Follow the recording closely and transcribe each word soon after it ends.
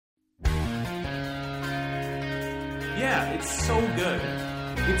Yeah, it's so good.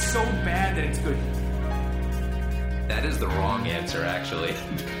 It's so bad that it's good. That is the wrong answer, actually.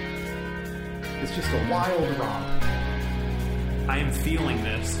 It's just a wild romp. I am feeling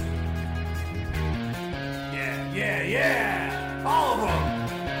this. Yeah! All of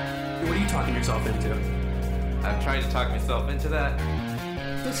them! What are you talking yourself into? I'm trying to talk myself into that.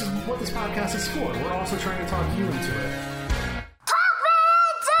 This is what this podcast is for. We're also trying to talk you into it.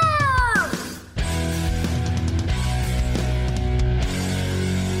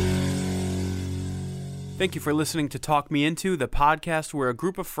 Thank you for listening to Talk Me Into, the podcast where a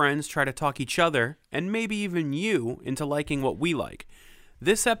group of friends try to talk each other, and maybe even you, into liking what we like.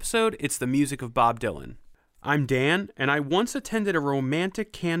 This episode, it's the music of Bob Dylan. I'm Dan, and I once attended a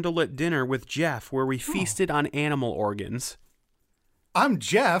romantic candlelit dinner with Jeff where we feasted on animal organs. I'm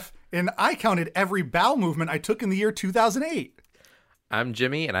Jeff, and I counted every bowel movement I took in the year 2008. I'm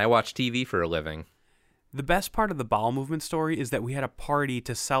Jimmy, and I watch TV for a living. The best part of the bowel movement story is that we had a party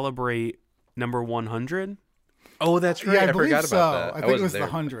to celebrate number 100. Oh, that's right. Yeah, I forgot so. about that. I think it was there.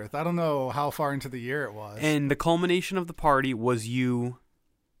 the 100th. I don't know how far into the year it was. And the culmination of the party was you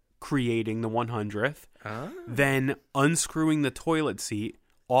creating the 100th, then unscrewing the toilet seat,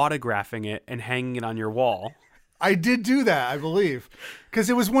 autographing it, and hanging it on your wall. I did do that, I believe, because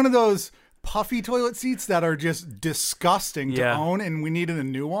it was one of those puffy toilet seats that are just disgusting to own, and we needed a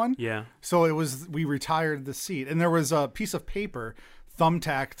new one. Yeah. So we retired the seat, and there was a piece of paper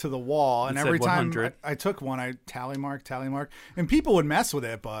thumbtacked to the wall, and every time I took one, I tally mark, and people would mess with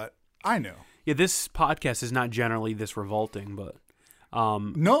it, but I knew. Yeah, this podcast is not generally this revolting, but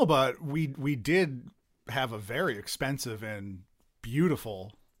no, but we did have a very expensive and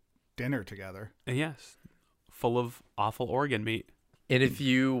beautiful dinner together. Yes, full of awful organ meat. And if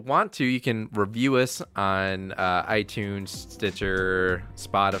you want to, you can review us on iTunes, Stitcher,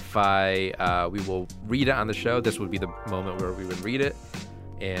 Spotify. We will read it on the show. This would be the moment where we would read it.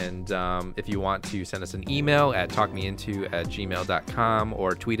 And if you want to send us an email at talkmeinto@gmail.com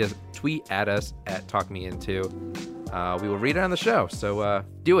or tweet at us at talkmeinto, we will read it on the show. So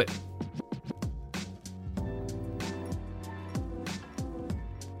do it.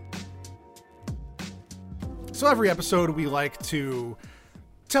 So every episode we like to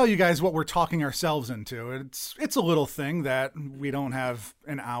tell you guys what we're talking ourselves into. It's a little thing that we don't have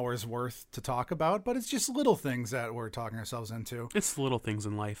an hour's worth to talk about, but it's just little things that we're talking ourselves into. It's the little things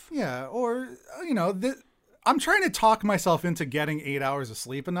in life. Yeah, or, I'm trying to talk myself into getting 8 hours of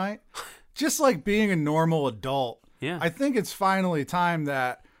sleep a night, just like being a normal adult. Yeah. I think it's finally time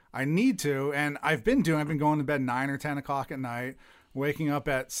that I need to, and I've been going to bed 9 or 10 o'clock at night, waking up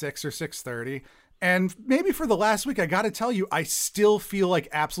at 6 or 6:30. And maybe for the last week, I got to tell you, I still feel like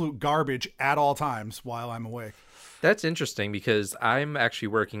absolute garbage at all times while I'm awake. That's interesting because I'm actually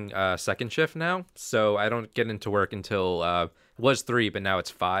working second shift now. So I don't get into work until, it was 3, but now it's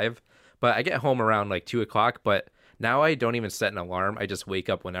 5. But I get home around like 2 o'clock. But now I don't even set an alarm. I just wake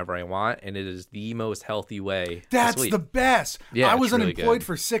up whenever I want. And it is the most healthy way That's to sleep. The best. Yeah, I was really unemployed good.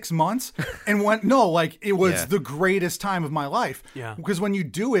 for 6 months and it was the greatest time of my life. Yeah. Because when you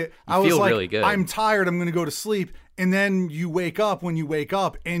do it, I was feel like, really good. I'm tired. I'm going to go to sleep. And then you wake up when you wake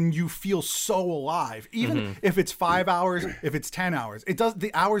up and you feel so alive. Even if it's 5 hours, if it's 10 hours, the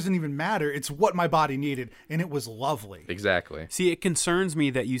hours didn't even matter. It's what my body needed. And it was lovely. Exactly. See, it concerns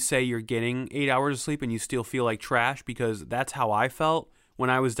me that you say you're getting 8 hours of sleep and you still feel like trash, because that's how I felt when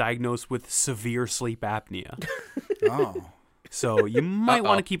I was diagnosed with severe sleep apnea. Oh, So you might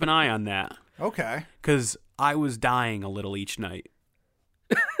want to keep an eye on that, okay. because I was dying a little each night.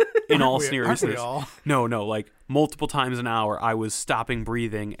 In all Aren't we seriousness. all? No, like multiple times an hour, I was stopping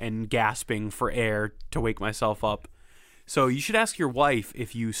breathing and gasping for air to wake myself up. So you should ask your wife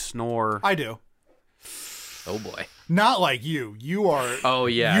if you snore. I do. Oh, boy. Not like you. You are. Oh,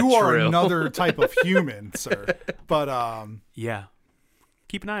 yeah, You are true. another type of human, sir. But Yeah.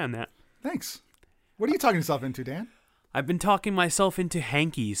 Keep an eye on that. thanks. What are you talking yourself into, Dan? I've been talking myself into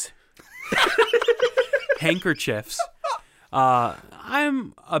hankies. Handkerchiefs.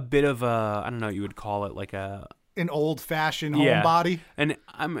 I'm a bit of a, I don't know what you would call it, like a... An old-fashioned homebody. And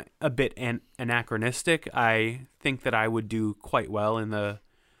I'm a bit anachronistic. I think that I would do quite well in the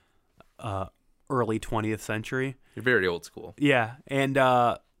early 20th century. You're very old school. Yeah, and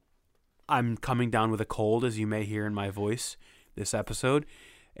I'm coming down with a cold, as you may hear in my voice this episode.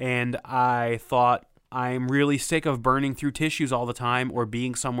 And I thought, I'm really sick of burning through tissues all the time or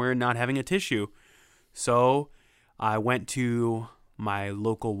being somewhere and not having a tissue. So I went to my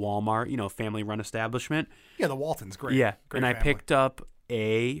local Walmart, family-run establishment. Yeah, the Walton's great. Yeah, Great and I family. picked up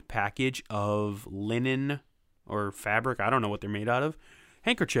a package of linen or fabric. I don't know what they're made out of.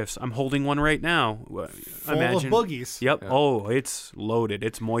 handkerchiefs. I'm holding one right now. Full of boogies. Yep. Yeah. Oh, it's loaded.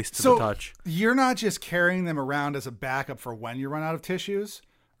 It's moist to the touch. You're not just carrying them around as a backup for when you run out of tissues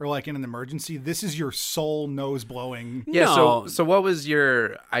or like in an emergency. This is your sole nose blowing. Yeah. No. So what was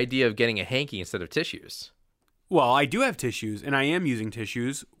your idea of getting a hanky instead of tissues? Well, I do have tissues, and I am using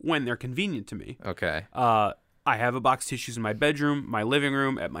tissues when they're convenient to me. Okay. I have a box of tissues in my bedroom, my living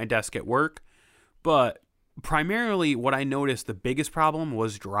room, at my desk at work. But primarily what I noticed the biggest problem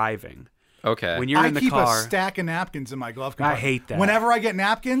was driving. Okay. When you're in the car. I keep a stack of napkins in my glove compartment. I hate that. Whenever I get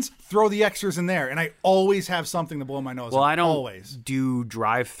napkins, throw the extras in there, and I always have something to blow my nose. Well, in. I don't always do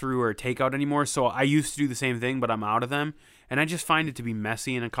drive-through or takeout anymore, so I used to do the same thing, but I'm out of them, and I just find it to be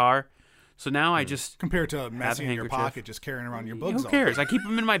messy in a car. So now I just compared to messy in your handkerchief. pocket, just carrying around your bugs. Who cares? I keep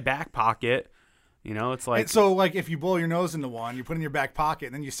them in my back pocket. You know, it's like and so like if you blow your nose into one, you put it in your back pocket,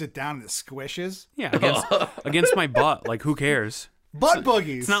 and then you sit down and it squishes. Yeah, against my butt. Like who cares? Butt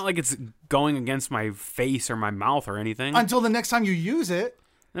boogies. It's not like it's going against my face or my mouth or anything. Until the next time you use it.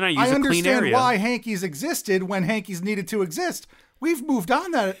 Then I use I a clean understand area. why hankies existed when hankies needed to exist. We've moved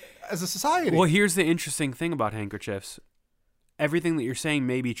on that as a society. Well, here's the interesting thing about handkerchiefs. Everything that you're saying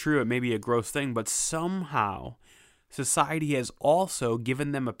may be true. It may be a gross thing, but somehow society has also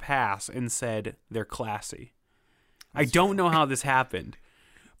given them a pass and said they're classy. I don't know how this happened,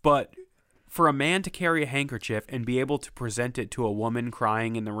 but for a man to carry a handkerchief and be able to present it to a woman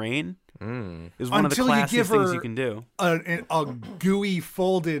crying in the rain is one of the classiest things you can do. A gooey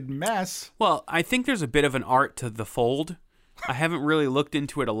folded mess. Well, I think there's a bit of an art to the fold. I haven't really looked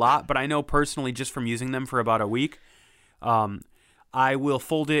into it a lot, but I know personally just from using them for about a week, I will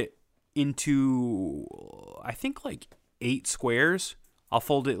fold it into, I think, like 8 squares. I'll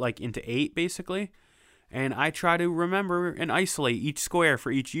fold it like into 8, basically. And I try to remember and isolate each square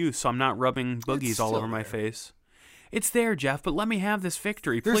for each use so I'm not rubbing boogies all over my face. It's there, Jeff, but let me have this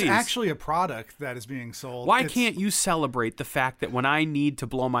victory, please. There's actually a product that is being sold. Why can't you celebrate the fact that when I need to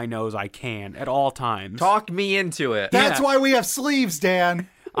blow my nose, I can at all times? Talk me into it. That's Yeah. why we have sleeves, Dan.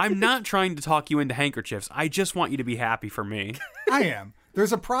 I'm not trying to talk you into handkerchiefs. I just want you to be happy for me. I am.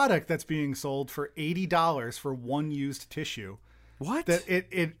 There's a product that's being sold for $80 for one used tissue. What? That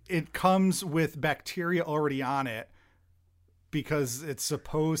it comes with bacteria already on it because it's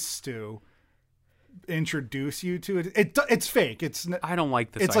supposed to introduce you to it. It's fake. I don't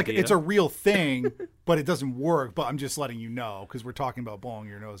like this It's idea. like it's a real thing, but it doesn't work. But I'm just letting you know because we're talking about blowing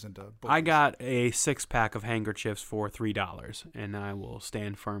your nose into. Books. I got a 6-pack of handkerchiefs for $3, and I will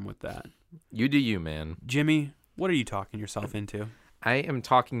stand firm with that. You do you, man. Jimmy, what are you talking yourself into? I am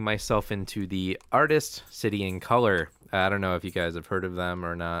talking myself into the Artist City in Color. I don't know if you guys have heard of them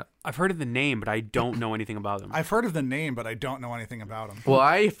or not. I've heard of the name, but I don't know anything about them. I've heard of the name, but I don't know anything about them. Well,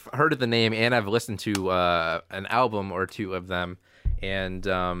 I've heard of the name and I've listened to an album or two of them, and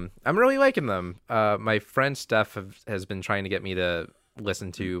I'm really liking them. My friend Steph has been trying to get me to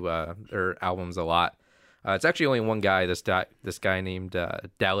listen to their albums a lot. It's actually only one guy, this guy named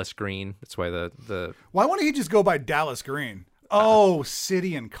Dallas Green. That's why the Why wouldn't he just go by Dallas Green? Oh,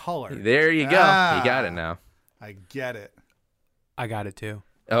 City and Color. There you go. You got it now. I get it. I got it too.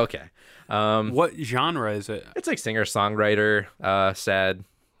 Okay. What genre is it? It's like singer-songwriter, sad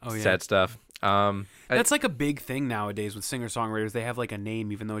stuff. That's like a big thing nowadays with singer-songwriters. They have like a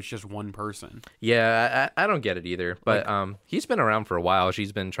name even though it's just one person. Yeah, I don't get it either. But he's been around for a while.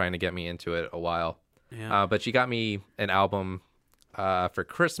 She's been trying to get me into it a while. Yeah. But she got me an album for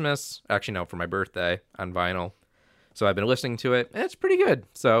Christmas. Actually, no, for my birthday on vinyl. So I've been listening to it, and it's pretty good.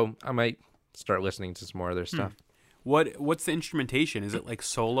 So I might start listening to some more of their stuff. What's the instrumentation? Is it like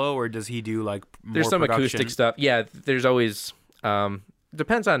solo, or does he do like more There's some production? acoustic stuff. Yeah, there's always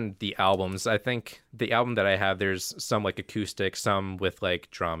depends on the albums. I think the album that I have, there's some like acoustic, some with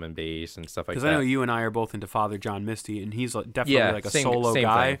like drum and bass and stuff like that. Because I know you and I are both into Father John Misty, and he's definitely like a same solo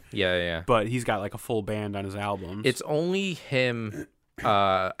guy. thing. Yeah. But he's got like a full band on his albums. It's only him,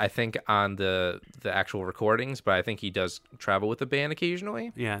 I think, on the actual recordings, but I think he does travel with the band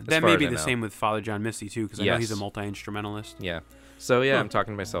occasionally. yeah, as that far may as be I the know. same with Father John Misty too, because I know he's a Yes. multi-instrumentalist. Yeah. So yeah, I'm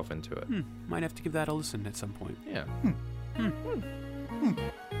talking myself into it. Might have to give that a listen at some point. Yeah.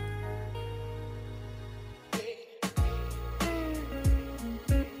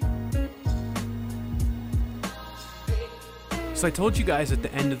 So I told you guys at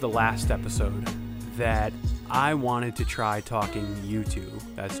the end of the last episode that I wanted to try talking you two,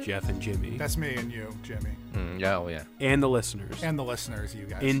 that's Jeff and Jimmy, That's me and you, Jimmy, Yeah. Oh yeah. and the listeners, and the listeners, you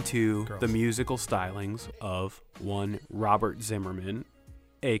guys. into girls. the musical stylings of one Robert Zimmerman,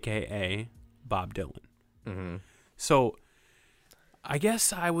 a.k.a. Bob Dylan.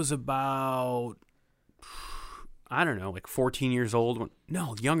 I don't know, like 14 years old.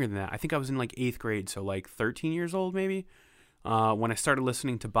 No, younger than that. I think I was in like 8th grade, so like 13 years old maybe, when I started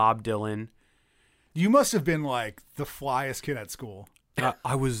listening to Bob Dylan. You must have been like the flyest kid at school.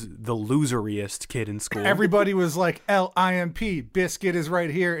 I was the loseriest kid in school. Everybody was like, LIMP, Biscuit is right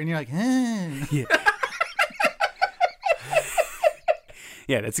here. And you're like, Yeah.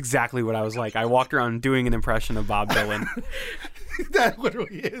 Yeah, that's exactly what I was like. I walked around doing an impression of Bob Dylan. That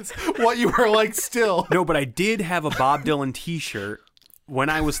literally is what you were like still. No, but I did have a Bob Dylan t-shirt when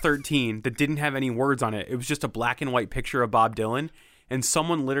I was 13 that didn't have any words on it. It was just a black and white picture of Bob Dylan. And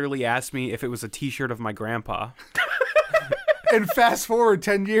someone literally asked me if it was a t-shirt of my grandpa. And fast forward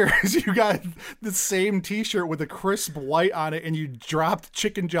 10 years, you got the same t-shirt with a crisp white on it, and you dropped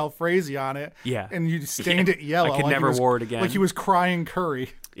chicken jalfrezi on it. Yeah. And you stained it yellow. I could never wear it again. Like he was crying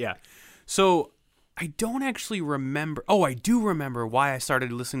curry. Yeah. So I don't actually remember. Oh, I do remember why I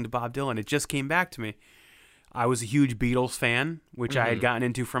started listening to Bob Dylan. It just came back to me. I was a huge Beatles fan, which I had gotten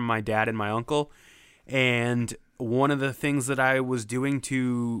into from my dad and my uncle. And one of the things that I was doing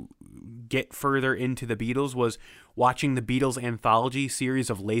to get further into the Beatles was watching the Beatles anthology series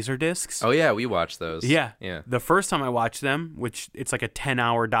of Laserdiscs. Oh yeah, we watched those. Yeah. Yeah. The first time I watched them, which it's like a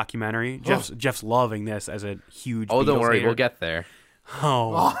 10-hour documentary. Jeff's loving this as a huge Oh, don't Beatles worry, hater. we'll get there.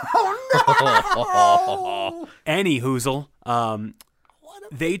 Oh. Any hoozle.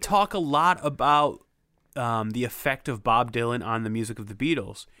 They talk a lot about the effect of Bob Dylan on the music of the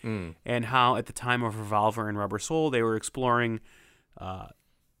Beatles, and how at the time of Revolver and Rubber Soul, they were exploring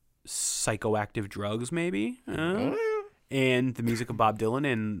psychoactive drugs, maybe, and the music of Bob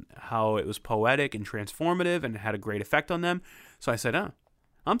Dylan, and how it was poetic and transformative and had a great effect on them. So I said,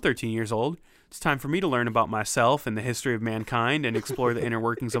 I'm 13 years old. It's time for me to learn about myself and the history of mankind and explore the inner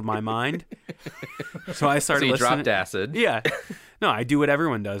workings of my mind. So I started So you listening. dropped acid. Yeah. No, I do what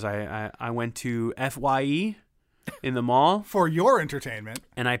everyone does. I went to FYE in the mall, For your entertainment.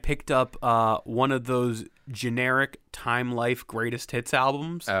 and I picked up one of those generic Time Life greatest hits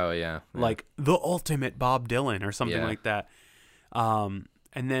albums, Oh yeah. like The Ultimate Bob Dylan or something Yeah. like that. And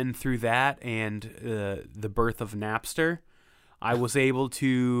then through that and the birth of Napster, I was able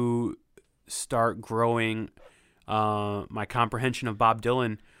to start growing my comprehension of Bob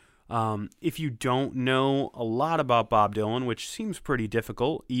Dylan. If you don't know a lot about Bob Dylan, which seems pretty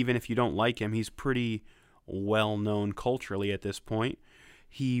difficult, even if you don't like him, he's pretty well known culturally at this point.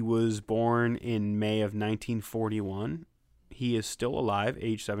 He was born in May of 1941. He is still alive,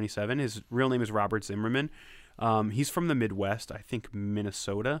 age 77. His real name is Robert Zimmerman. He's from the Midwest, I think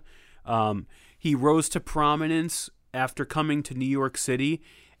Minnesota. He rose to prominence after coming to New York City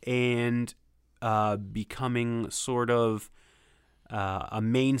and becoming sort of a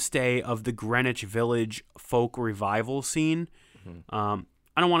mainstay of the Greenwich Village folk revival scene. I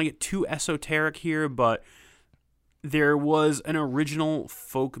don't want to get too esoteric here, but there was an original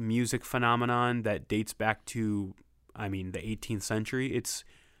folk music phenomenon that dates back to, the 18th century. It's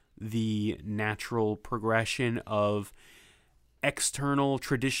the natural progression of external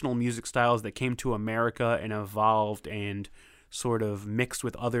traditional music styles that came to America and evolved and sort of mixed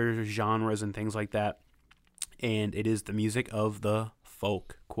with other genres and things like that. And it is the music of the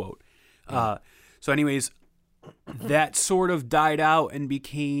folk, quote. So anyways, that sort of died out and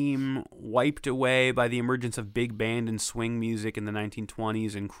became wiped away by the emergence of big band and swing music in the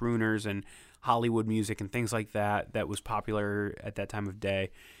 1920s and crooners and Hollywood music and things like that that was popular at that time of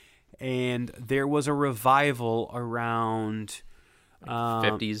day. And there was a revival around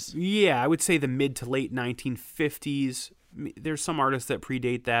 50s. Yeah, I would say the mid to late 1950s. There's some artists that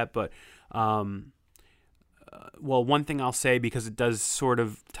predate that, but one thing I'll say, because it does sort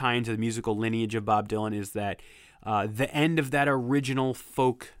of tie into the musical lineage of Bob Dylan, is that the end of that original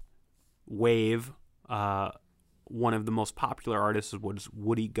folk wave, one of the most popular artists was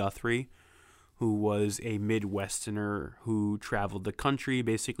Woody Guthrie, who was a Midwesterner who traveled the country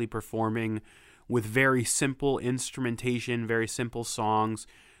basically performing with very simple instrumentation, very simple songs.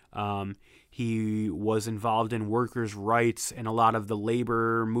 He was involved in workers' rights and a lot of the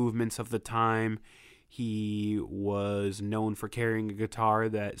labor movements of the time. He was known for carrying a guitar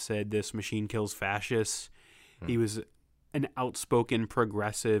that said, "This machine kills fascists." He was an outspoken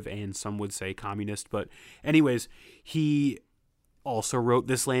progressive and some would say communist. But anyways, he also wrote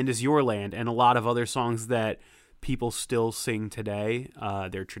 "This Land Is Your Land" and a lot of other songs that people still sing today.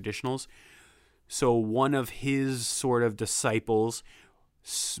 They're traditionals. So one of his sort of disciples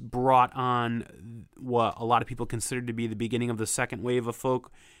brought on what a lot of people consider to be the beginning of the second wave of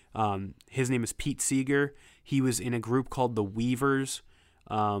folk. His name is Pete Seeger. He was in a group called the Weavers.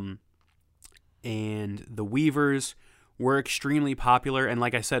 And the Weavers were extremely popular, and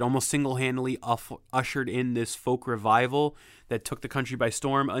like I said, almost single-handedly ushered in this folk revival that took the country by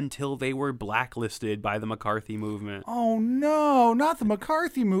storm until they were blacklisted by the McCarthy movement. Oh no, not the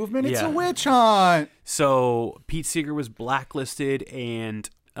McCarthy movement. It's Yeah. a witch hunt. So Pete Seeger was blacklisted and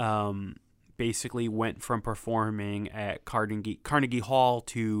basically went from performing at Carnegie Hall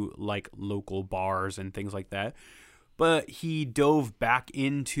to like local bars and things like that. But he dove back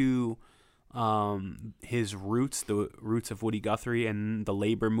into his roots, the roots of Woody Guthrie and the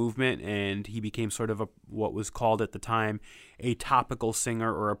labor movement, and he became sort of what was called at the time a topical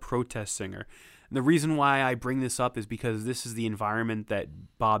singer or a protest singer. And the reason why I bring this up is because this is the environment that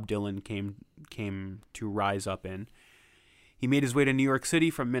Bob Dylan came to rise up in. He made his way to New York City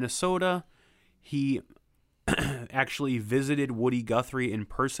from Minnesota. He actually visited Woody Guthrie in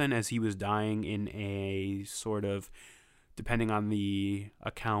person as he was dying in a sort of, depending on the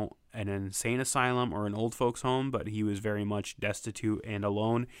account, an insane asylum or an old folks home, but he was very much destitute and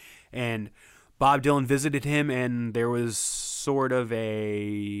alone. And Bob Dylan visited him, and there was sort of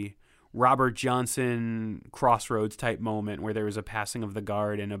a Robert Johnson Crossroads type moment where there was a passing of the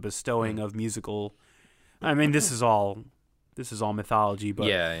guard and a bestowing of musical. I mean, this is all mythology, but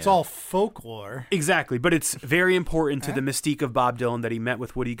It's all folklore. exactly. But it's very important to the mystique of Bob Dylan that he met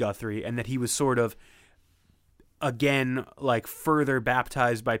with Woody Guthrie and that he was sort of, again, like further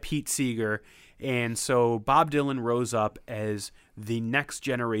baptized by Pete Seeger. And so Bob Dylan rose up as the next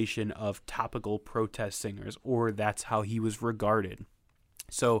generation of topical protest singers, or that's how he was regarded.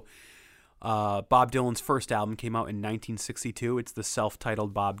 So Bob Dylan's first album came out in 1962. It's the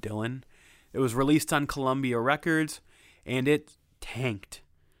self-titled Bob Dylan. It was released on Columbia Records, and it tanked.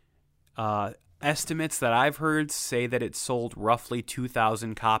 Estimates that I've heard say that it sold roughly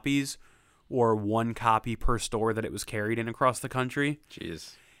 2,000 copies, or one copy per store that it was carried in across the country.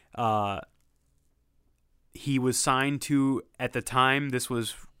 Jeez. He was signed to, at the time, this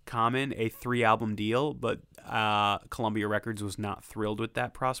was common, a 3-album deal, but Columbia Records was not thrilled with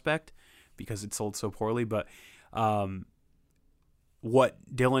that prospect because it sold so poorly. But what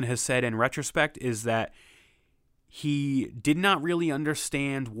Dylan has said in retrospect is that he did not really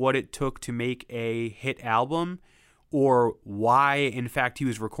understand what it took to make a hit album, or why, in fact, he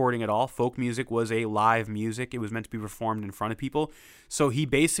was recording at all. Folk music was a live music. It was meant to be performed in front of people. So he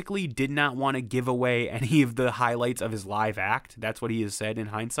basically did not want to give away any of the highlights of his live act. That's what he has said in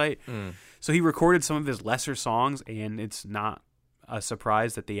hindsight. So he recorded some of his lesser songs, and it's not a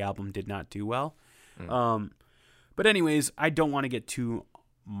surprise that the album did not do well. But anyways, I don't want to get too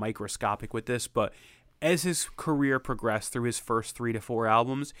microscopic with this, but as his career progressed through his first 3 to 4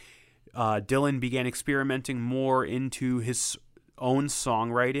 albums, Dylan began experimenting more into his own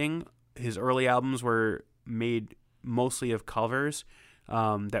songwriting. His early albums were made mostly of covers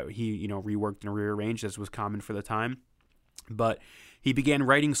that he, reworked and rearranged, as was common for the time. But he began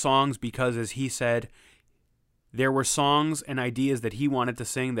writing songs because, as he said, there were songs and ideas that he wanted to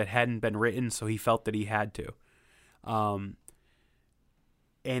sing that hadn't been written, so he felt that he had to.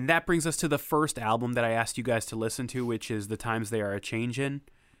 And that brings us to the first album that I asked you guys to listen to, which is The Times They Are A-Changin'.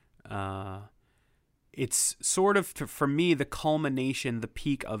 It's sort of, for me, the culmination, the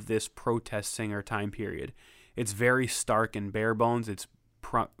peak of this protest singer time period. It's very stark and bare bones. It's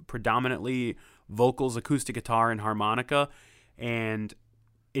predominantly vocals, acoustic guitar, and harmonica. And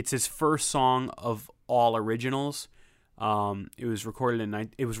it's his first song of all originals. It was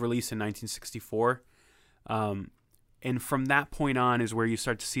released in 1964. And from that point on is where you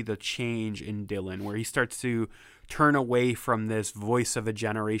start to see the change in Dylan, where he starts to turn away from this voice of a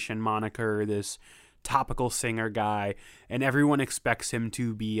generation moniker, this topical singer guy, and everyone expects him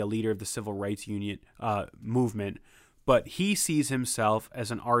to be a leader of the civil rights movement. But he sees himself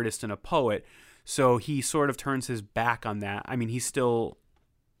as an artist and a poet, so he sort of turns his back on that. I mean, he's still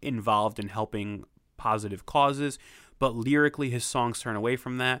involved in helping positive causes, but lyrically his songs turn away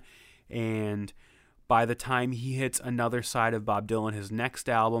from that. And by the time he hits another side of Bob Dylan, his next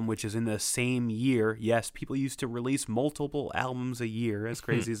album, which is in the same year, yes, people used to release multiple albums a year, as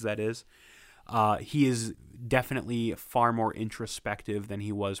crazy as that is, he is definitely far more introspective than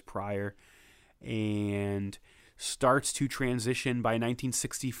he was prior, and starts to transition by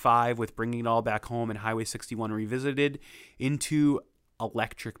 1965 with Bringing It All Back Home and Highway 61 Revisited into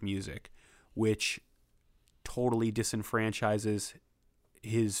electric music, which totally disenfranchises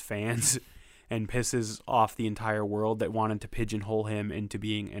his fans and pisses off the entire world that wanted to pigeonhole him into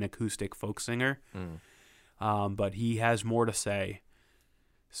being an acoustic folk singer. But he has more to say.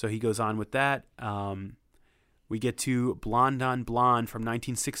 So he goes on with that. We get to Blonde on Blonde from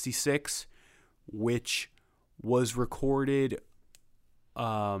 1966, which was recorded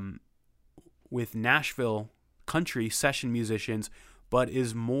with Nashville country session musicians, but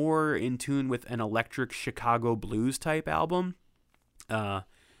is more in tune with an electric Chicago blues type album. I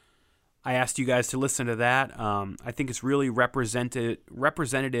asked you guys to listen to that. I think it's really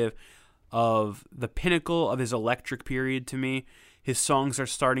representative of the pinnacle of his electric period to me. His songs are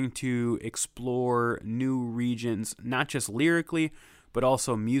starting to explore new regions, not just lyrically, but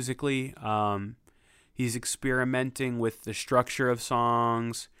also musically. He's experimenting with the structure of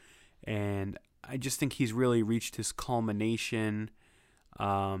songs, and I just think he's really reached his culmination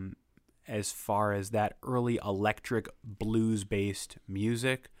as far as that early electric blues-based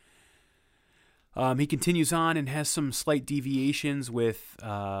music. He continues on and has some slight deviations with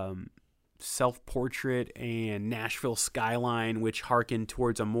Self-Portrait and Nashville Skyline, which harken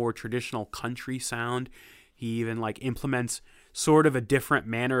towards a more traditional country sound. He even implements sort of a different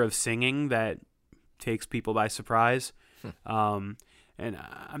manner of singing that takes people by surprise. And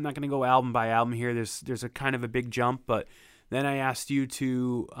I'm not going to go album by album here. There's a kind of a big jump, but then I asked you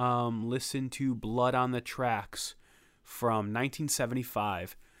to listen to Blood on the Tracks from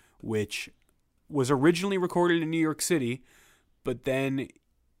 1975, which was originally recorded in New York City, but then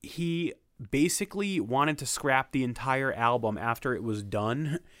he basically wanted to scrap the entire album after it was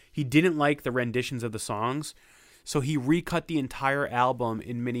done. He didn't like the renditions of the songs, so he recut the entire album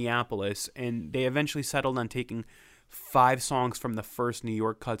in Minneapolis, and they eventually settled on taking 5 songs from the first New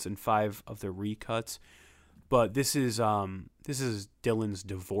York cuts and 5 of the recuts. But this is Dylan's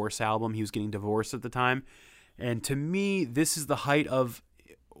divorce album. He was getting divorced at the time, and to me, this is the height of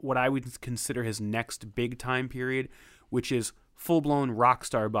what I would consider his next big time period, which is full-blown rock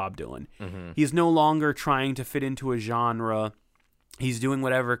star Bob Dylan. Mm-hmm. He's no longer trying to fit into a genre. He's doing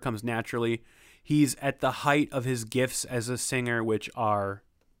whatever comes naturally. He's at the height of his gifts as a singer, which are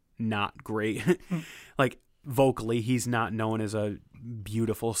not great. Vocally, he's not known as a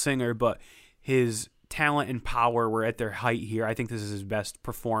beautiful singer, but his talent and power were at their height here. I think this is his best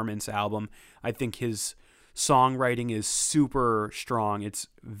performance album. I think his songwriting is super strong. It's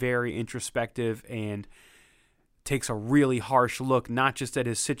very introspective and takes a really harsh look, not just at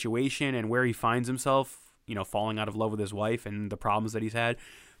his situation and where he finds himself, falling out of love with his wife and the problems that he's had,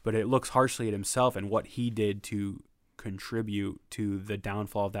 but it looks harshly at himself and what he did to contribute to the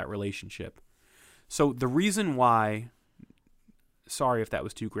downfall of that relationship. So the reason why, sorry if that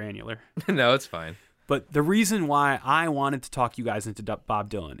was too granular. No, it's fine. But the reason why I wanted to talk you guys into Bob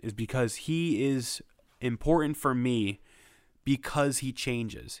Dylan is because he is important for me because he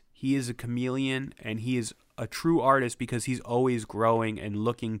changes. He is a chameleon, and he is a true artist because he's always growing and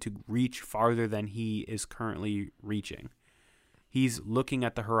looking to reach farther than he is currently reaching. He's looking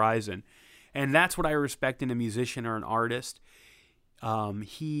at the horizon. And that's what I respect in a musician or an artist.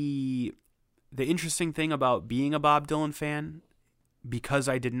 The interesting thing about being a Bob Dylan fan, because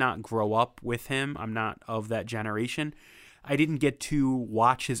I did not grow up with him, I'm not of that generation, I didn't get to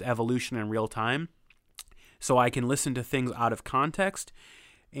watch his evolution in real time. So I can listen to things out of context,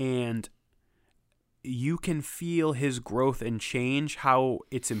 and you can feel his growth and change, how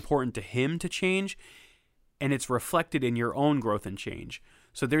it's important to him to change, and it's reflected in your own growth and change.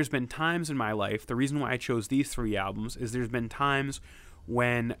 So there's been times in my life, the reason why I chose these 3 albums is there's been times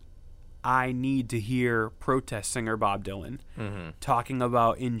when I need to hear protest singer Bob Dylan talking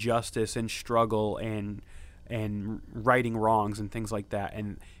about injustice and struggle and righting wrongs and things like that.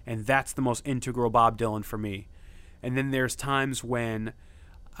 And that's the most integral Bob Dylan for me. And then there's times when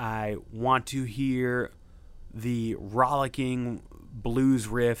I want to hear the rollicking blues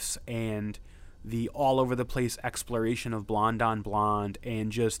riffs and the all over the place exploration of Blonde on Blonde,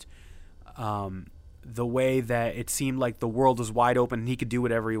 and just the way that it seemed like the world was wide open and he could do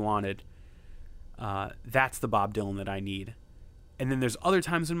whatever he wanted. That's the Bob Dylan that I need. And then there's other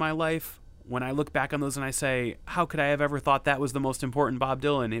times in my life when I look back on those and I say, how could I have ever thought that was the most important Bob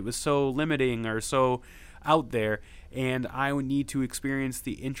Dylan? It was so limiting or so out there. And I would need to experience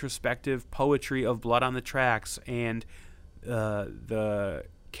the introspective poetry of Blood on the Tracks and the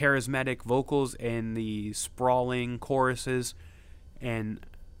charismatic vocals and the sprawling choruses. And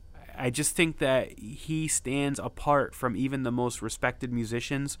I just think that he stands apart from even the most respected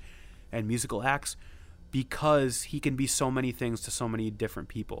musicians and musical acts because he can be so many things to so many different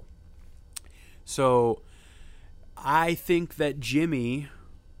people. So I think that Jimmy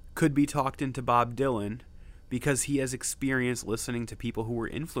could be talked into Bob Dylan because he has experience listening to people who were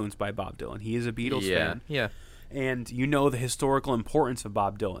influenced by Bob Dylan. He is a Beatles fan. Yeah. And you know the historical importance of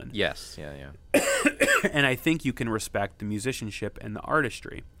Bob Dylan. Yes. Yeah. And I think you can respect the musicianship and the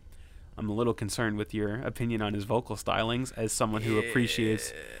artistry. I'm a little concerned with your opinion on his vocal stylings as someone who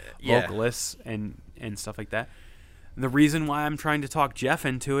appreciates vocalists and stuff like that. The reason why I'm trying to talk Jeff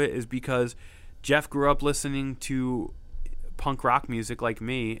into it is because Jeff grew up listening to punk rock music like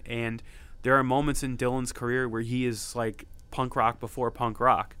me, and there are moments in Dylan's career where he is like punk rock before punk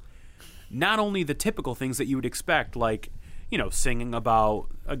rock. Not only the typical things that you would expect, like, you know, singing about,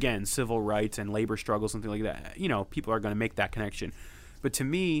 again, civil rights and labor struggles, something like that. You know, people are going to make that connection. But to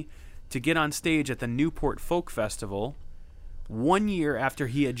me, to get on stage at the Newport Folk Festival 1 year after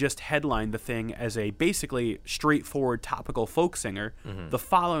he had just headlined the thing as a basically straightforward topical folk singer, the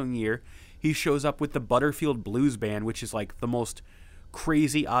following year he shows up with the Butterfield Blues Band, which is like the most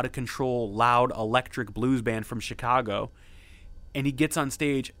crazy, out of control, loud electric blues band from Chicago. And he gets on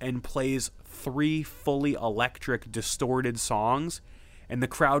stage and plays 3 fully electric, distorted songs, and the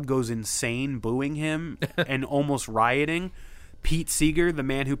crowd goes insane, booing him and almost rioting. Pete Seeger, the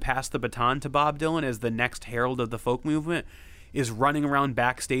man who passed the baton to Bob Dylan as the next herald of the folk movement, is running around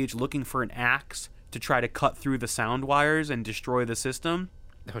backstage looking for an axe to try to cut through the sound wires and destroy the system.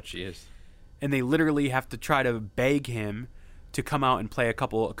 Oh, jeez. And they literally have to try to beg him to come out and play a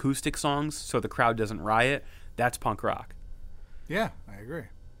couple acoustic songs so the crowd doesn't riot. That's punk rock. Yeah, I agree.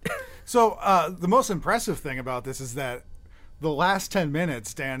 So the most impressive thing about this is that the last 10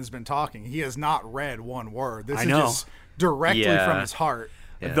 minutes Dan has been talking. He has not read one word. This I is know. just directly Yeah. from his heart.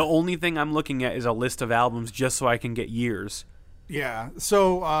 Yeah. The only thing I'm looking at is a list of albums just so I can get years. Yeah.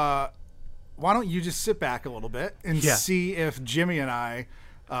 So why don't you just sit back a little bit and Yeah. see if Jimmy and I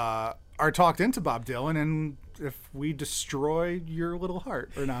are talked into Bob Dylan and if we destroy your little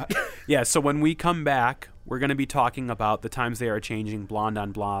heart or not. Yeah, so when we come back, we're going to be talking about The Times They Are Changing, Blonde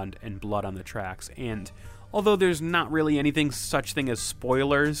on Blonde, and Blood on the Tracks. And although there's not really anything such thing as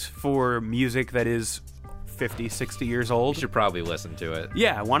spoilers for music that is 50, 60 years You old, should probably listen to it.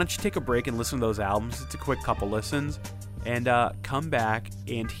 yeah, why don't you take a break and listen to those albums? It's a quick couple listens. And come back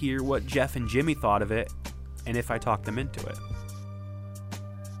and hear what Jeff and Jimmy thought of it and if I talked them into it.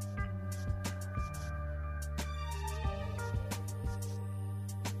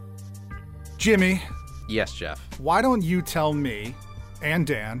 Jimmy, Yes, Jeff. why don't you tell me and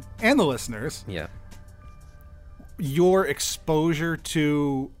Dan and the listeners Yeah. your exposure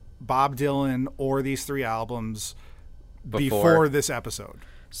to Bob Dylan or these 3 albums before this episode?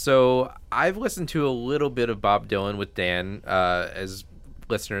 So I've listened to a little bit of Bob Dylan with Dan. As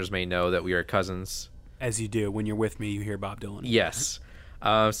listeners may know, that we are cousins. As you do. When you're with me, you hear Bob Dylan. Yes.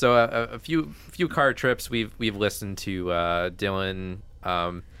 So a few car trips we've listened to Dylan.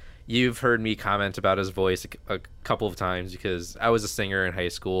 You've heard me comment about his voice a couple of times because I was a singer in high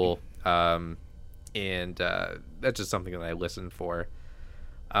school, and that's just something that I listened for.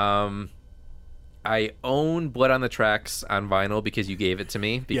 I own Blood on the Tracks on vinyl because you gave it to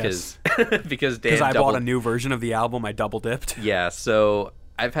me because because Dan Because I doubled, bought a new version of the album, I double dipped. yeah, so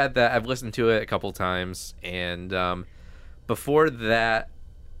I've had that. I've listened to it a couple times, and before that,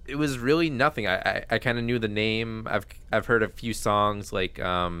 it was really nothing. I kind of knew the name. I've heard a few songs like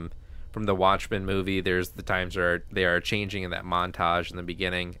from the Watchmen movie. There's The Times They Are Changing in that montage in the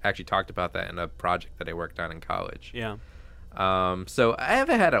beginning. I actually talked about that in a project that I worked on in college. Yeah. So I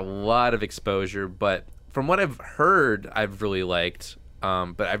haven't had a lot of exposure, but from what I've heard, I've really liked.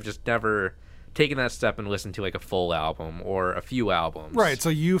 But I've just never taken that step and listened to like a full album or a few albums. Right, so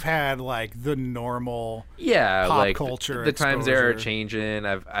you've had like the normal Yeah, pop like culture the times they are exposure. changing.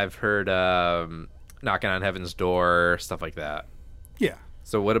 I've heard Knocking on Heaven's Door, stuff like that. Yeah.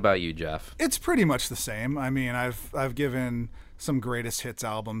 So what about you, Jeff? It's pretty much the same. I mean, I've given some greatest hits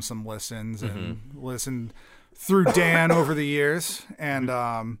albums some listens and listened through Dan over the years, and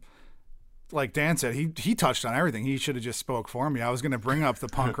like Dan said, he touched on everything. He should have just spoke for me. I was going to bring up the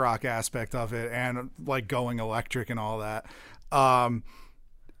punk rock aspect of it and like going electric and all that.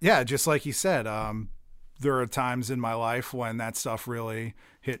 Yeah, just like he said, there are times in my life when that stuff really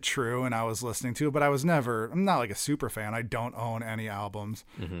hit true and I was listening to it, but I'm not like a super fan. I don't own any albums.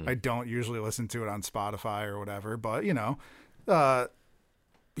 I don't usually listen to it on Spotify or whatever, but you know,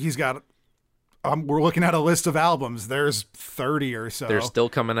 he's got, we're looking at a list of albums. There's 30 or so. They're still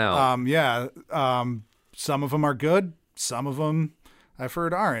coming out. Some of them are good. Some of them I've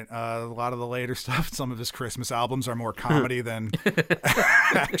heard aren't. A lot of the later stuff, some of his Christmas albums are more comedy than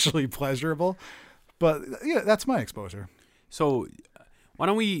actually pleasurable. But yeah, that's my exposure. So why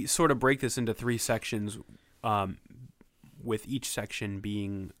don't we sort of break this into 3 sections, with each section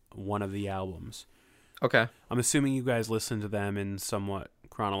being one of the albums. Okay. I'm assuming you guys listen to them in somewhat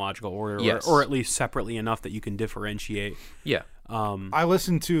chronological order, Yes. or at least separately enough that you can differentiate. Yeah. I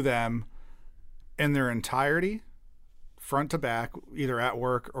listen to them in their entirety, front to back, either at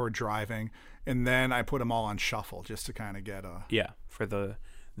work or driving, and then I put them all on shuffle just to kind of get a... Yeah, for the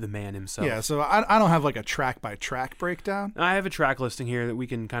the man himself. Yeah, so I don't have like a track by track breakdown. I have a track listing here that we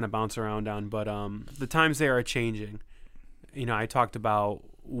can kind of bounce around on, but the times they are changing. You know, I talked about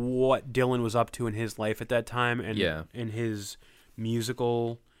what Dylan was up to in his life at that time and in his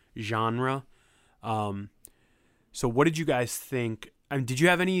musical genre. So what did you guys think? I mean, did you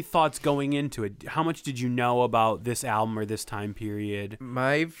have any thoughts going into it? How much did you know about this album or this time period?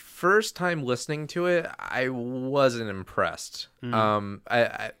 My first time listening to it, I wasn't impressed.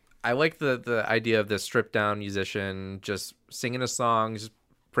 I like the idea of this stripped down musician just singing a song, just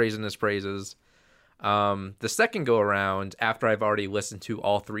praising his praises. The second go around, after I've already listened to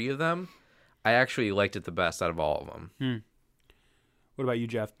all three of them, I actually liked it the best out of all of them. What about you,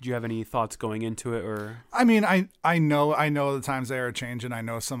 Jeff? Did you have any thoughts going into it, or? I mean, I know the times they are changing. I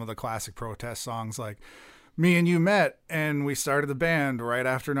know some of the classic protest songs, like Me and You Met, and we started the band right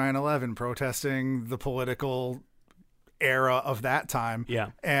after 9/11, protesting the political era of that time.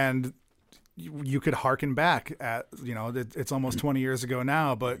 Yeah. And you could hearken back at, you know, it's almost 20 years ago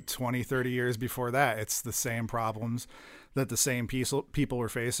now, but 20, 30 years before that, it's the same problems that the same people were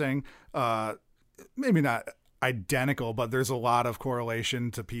facing. Maybe not identical, but there's a lot of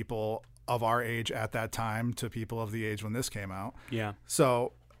correlation to people of our age at that time to people of the age when this came out. Yeah.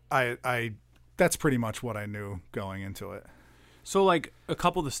 So I that's pretty much what I knew going into it. So, like, a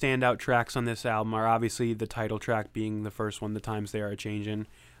couple of the standout tracks on this album are obviously the title track being the first one, The Times They Are Changing.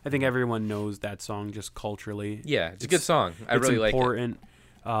 I think everyone knows that song just culturally. Yeah, it's a good song. I really like it. It's important.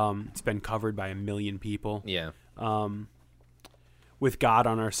 It's been covered by 1 million people. Yeah. With God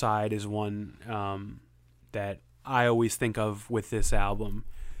on Our Side is one that I always think of with this album.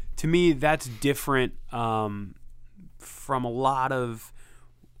 To me, that's different from a lot of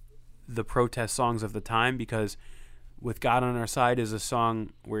the protest songs of the time, because With God on Our Side is a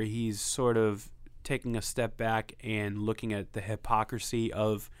song where he's sort of taking a step back and looking at the hypocrisy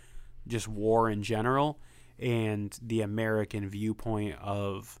of just war in general and the American viewpoint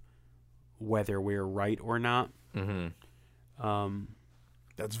of whether we're right or not. Mm-hmm.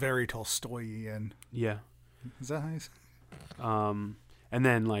 That's very Tolstoyan. Yeah. Is that nice? And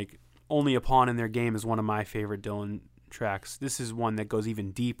then, like, Only a Pawn in Their Game is one of my favorite Dylan tracks. This is one that goes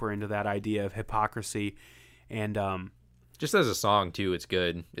even deeper into that idea of hypocrisy. And just as a song too, it's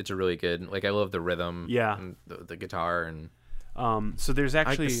good. It's a really good. Like, I love the rhythm. Yeah. And the guitar and. So there's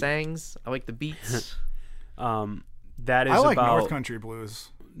actually I like the sangs. I like the beats. That is I like about North Country Blues.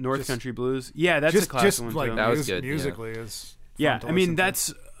 Country Blues. Yeah, that's a classic just one like too. That was good, musically is. Yeah, fun to I mean listen to.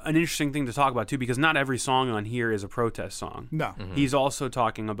 that's an interesting thing to talk about too, because not every song on here is a protest song. No. Mm-hmm. He's also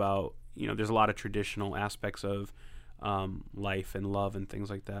talking about, you know, there's a lot of traditional aspects of life and love and things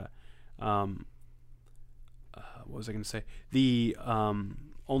like that. What was I going to say? The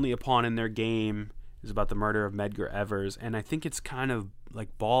Only a Pawn in Their Game is about the murder of Medgar Evers, and I think it's kind of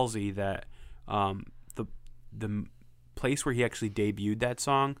like ballsy that the place where he actually debuted that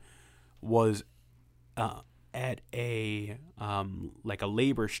song was at a like a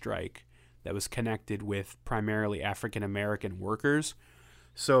labor strike that was connected with primarily African American workers.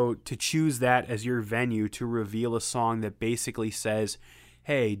 So to choose that as your venue to reveal a song that basically says,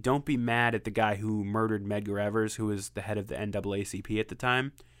 hey, don't be mad at the guy who murdered Medgar Evers, who was the head of the NAACP at the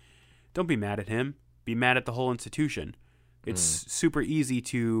time. Don't be mad at him. Be mad at the whole institution. It's super easy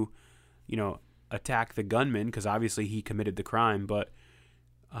to, you know, attack the gunman because obviously he committed the crime, but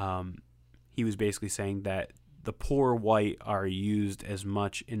he was basically saying that the poor white are used as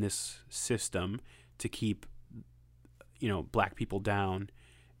much in this system to keep, you know, black people down,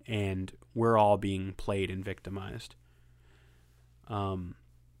 and we're all being played and victimized. And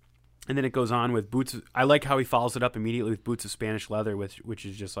then it goes on with Boots. I like how he follows it up immediately with Boots of Spanish Leather, which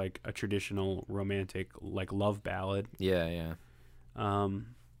is just like a traditional romantic, like, love ballad. Yeah.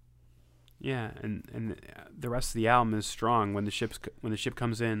 Yeah, and the rest of the album is strong. When the ship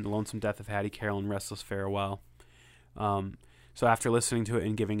comes in, The Lonesome Death of Hattie Carroll, and Restless Farewell. So after listening to it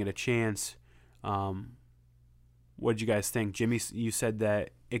and giving it a chance, what did you guys think? Jimmy, you said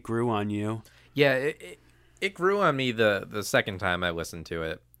that it grew on you. Yeah, it grew on me the second time I listened to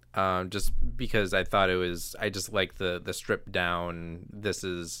it. Just because I thought I just like the stripped down.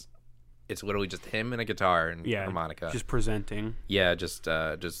 It's literally just him and a guitar and harmonica. Just presenting. Yeah, just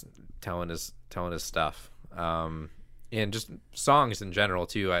telling his stuff. And just songs in general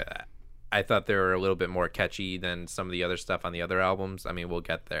too. I thought they were a little bit more catchy than some of the other stuff on the other albums. I mean, we'll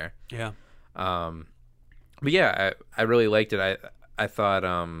get there. Yeah. But yeah, I really liked it. I thought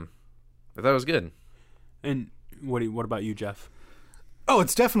it was good. And what about you, Jeff? Oh,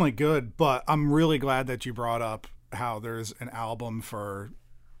 it's definitely good, but I'm really glad that you brought up how there's an album for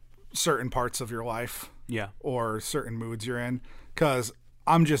certain parts of your life. Yeah. Or certain moods you're in. Because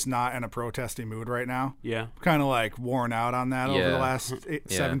I'm just not in a protesty mood right now. Yeah. Kind of like worn out on that over Yeah. the last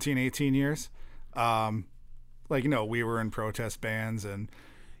 17, 18 years. Like, we were in protest bands, and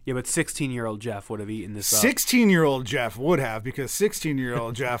Yeah, but 16-year-old Jeff would have eaten this up. 16-year-old Jeff would have, because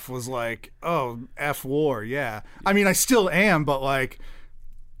 16-year-old Jeff was like, oh, F war, yeah. I mean, I still am, but like,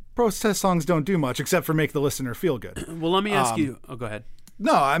 protest songs don't do much except for make the listener feel good. Well, let me ask you. Oh, go ahead.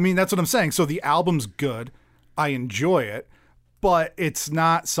 No, I mean, that's what I'm saying. So the album's good. I enjoy it, but it's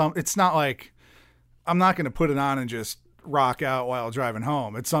not like I'm not going to put it on and just rock out while driving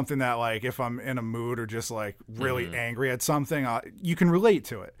home. It's something that, like, if I'm in a mood or just like really angry at something, you can relate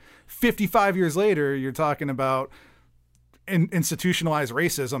to it. 55 years later, you're talking about institutionalized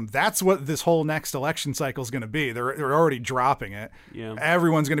racism. That's what this whole next election cycle is going to be. They're already dropping it. Yeah.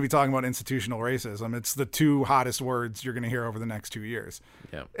 Everyone's going to be talking about institutional racism. It's the two hottest words you're going to hear over the next 2 years.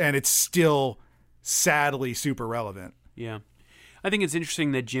 Yeah. And it's still sadly super relevant. Yeah. I think it's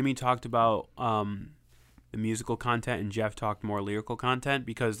interesting that Jimmy talked about the musical content and Jeff talked more lyrical content,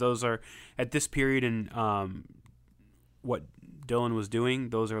 because those are, at this period in what Dylan was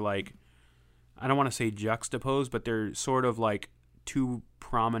doing, those are like, I don't want to say juxtaposed, but they're sort of like two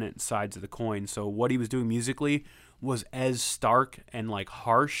prominent sides of the coin. So what he was doing musically was as stark and like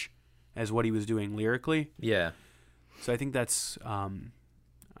harsh as what he was doing lyrically. Yeah. So I think that's, I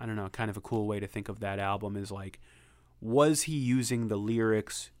don't know, kind of a cool way to think of that album is like, was he using the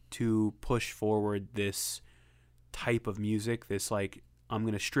lyrics to push forward this type of music, this like, I'm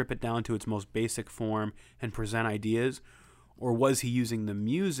going to strip it down to its most basic form and present ideas? Or was he using the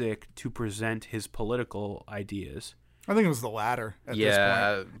music to present his political ideas? I think it was the latter at this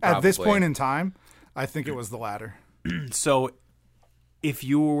Yeah, point. At this probably. point in time, I think it was the latter. So if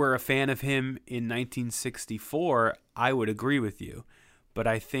you were a fan of him in 1964, I would agree with you. But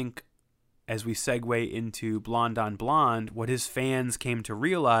I think as we segue into Blonde on Blonde, what his fans came to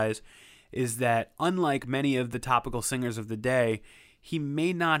realize is that unlike many of the topical singers of the day, he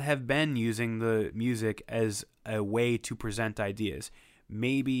may not have been using the music as a way to present ideas.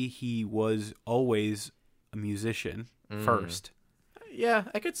 Maybe he was always a musician first. Yeah,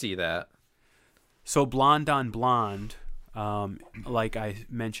 I could see that. So Blonde on Blonde, like I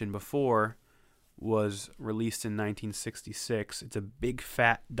mentioned before, was released in 1966. It's a big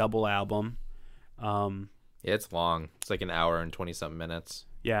fat double album. Yeah, it's long. It's like an hour and 20-something minutes.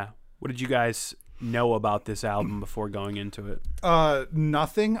 Yeah. What did you guys know about this album before going into it?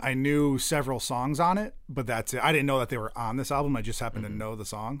 Nothing. I knew several songs on it, but that's it. I didn't know that they were on this album. I just happened to know the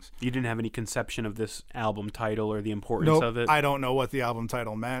songs. You didn't have any conception of this album title or the importance of it? I don't know what the album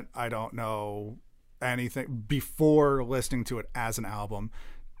title meant. I don't know anything. Before listening to it as an album,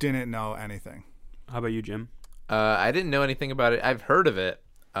 didn't know anything. How about you, Jim? I didn't know anything about it. I've heard of it.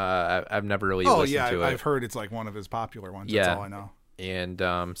 I've never really listened to it. I've heard it's like one of his popular ones. Yeah. That's all I know. And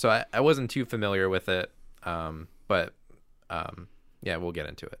so I wasn't too familiar with it. But yeah, we'll get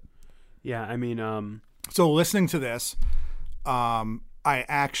into it. Yeah, I mean, So listening to this, I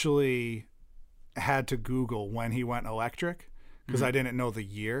actually had to Google when he went electric, because I didn't know the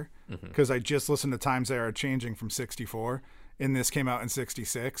year, because I just listened to Times They Are Changing from 64, and this came out in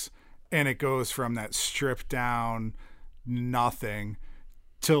 66, and it goes from that stripped down nothing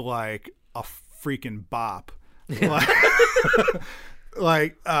to like a freaking bop.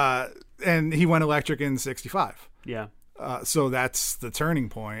 And he went electric in 65. yeah. So that's the turning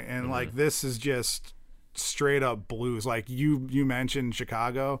point. And like, this is just straight up blues. Like you mentioned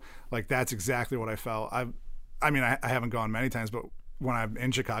Chicago, like that's exactly what I felt. I mean, I haven't gone many times, but when I'm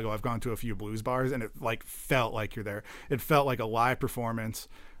in Chicago, I've gone to a few blues bars, and it like felt like you're there. It felt like a live performance.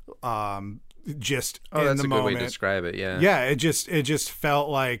 Just in That's the a moment. good way to describe it. Yeah. Yeah. It just felt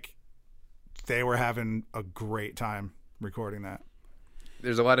like they were having a great time recording that.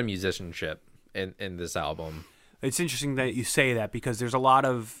 There's a lot of musicianship in this album. It's interesting that you say that, because there's a lot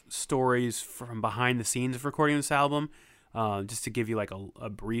of stories from behind the scenes of recording this album. Just to give you like a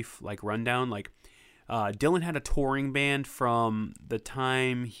brief like rundown, like Dylan had a touring band from the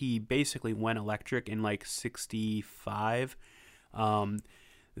time he basically went electric in like 65.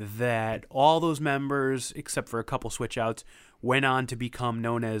 That all those members, except for a couple switch outs, went on to become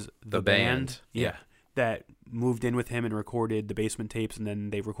known as the band. Yeah. That moved in with him and recorded the Basement Tapes, and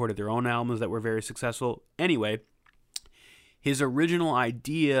then they recorded their own albums that were very successful. Anyway, his original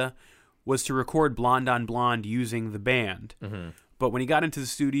idea was to record Blonde on Blonde using the band. But when he got into the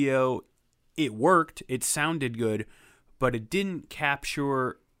studio, it worked. It sounded good, but it didn't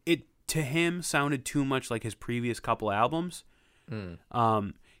capture it. To him, sounded too much like his previous couple albums.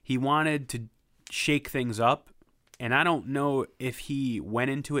 He wanted to shake things up, and I don't know if he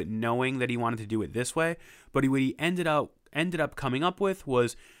went into it knowing that he wanted to do it this way, but what he ended up ended up coming up with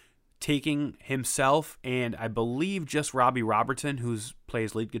was taking himself and I believe just Robbie Robertson, who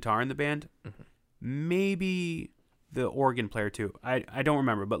plays lead guitar in the band, maybe the organ player too. I don't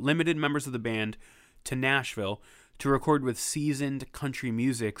remember, but limited members of the band to Nashville to record with seasoned country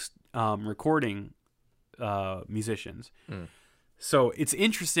music's recording musicians. So it's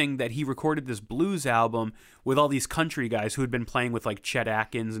interesting that he recorded this blues album with all these country guys who had been playing with like Chet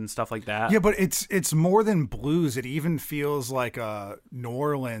Atkins and stuff like that. Yeah, but it's more than blues. It even feels like a New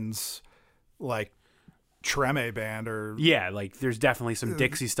Orleans, like Treme band or yeah, like there's definitely some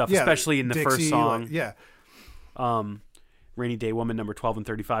Dixie stuff, especially in the Dixie, first song. like, yeah. Rainy Day Woman, number 12 and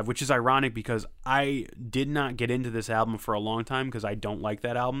 35, which is ironic because I did not get into this album for a long time because I don't like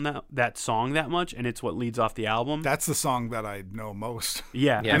that album, that song that much, and it's what leads off the album. That's the song that I know most.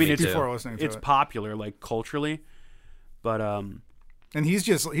 Yeah, I mean, it's before listening to it's it. popular, like, culturally, but And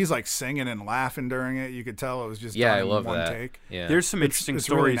he's like singing and laughing during it. You could tell it was just done I in love one that. take. Yeah. there's some interesting it's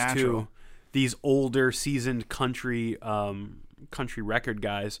really stories, natural. too. These older, seasoned country record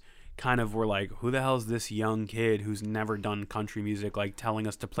guys kind of were like, who the hell is this young kid who's never done country music, like, telling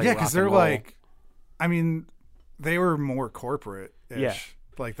us to play rock because and they're roll? like, I mean, they were more corporate. Yeah.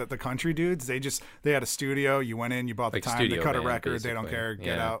 Like the country dudes, they had a studio. You went in, you bought the Like time, they studio cut a band, record. They don't basically. care.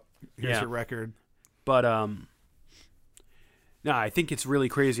 Get Yeah. out. Here's Yeah. your record. But no, I think it's really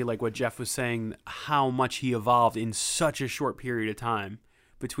crazy, like what Jeff was saying, how much he evolved in such a short period of time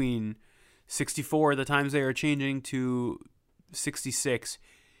between 64, the times they are changing, to 66.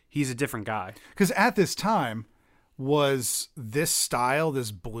 He's a different guy. Because at this time, was this style,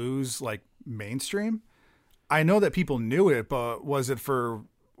 this blues, like mainstream? I know that people knew it, but was it for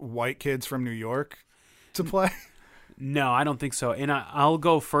white kids from New York to play? No, I don't think so. And I'll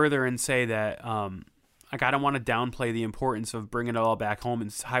go further and say that like, I don't want to downplay the importance of Bringing It All Back Home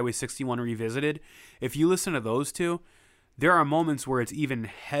and Highway 61 Revisited. If you listen to those two, there are moments where it's even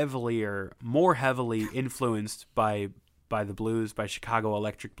more heavily influenced by the blues, by Chicago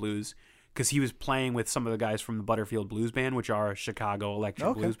Electric Blues, because he was playing with some of the guys from the Butterfield Blues Band, which are a Chicago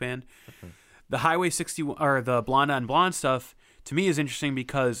Electric Blues Band. The Highway 61 or the Blonde on Blonde stuff to me is interesting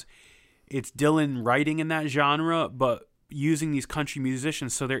because it's Dylan writing in that genre, but using these country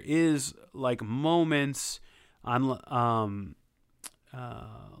musicians. So there is like moments on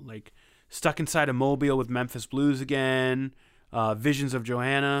like Stuck Inside a Mobile with Memphis Blues again, Visions of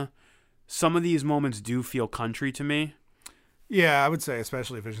Johanna. Some of these moments do feel country to me. Yeah, I would say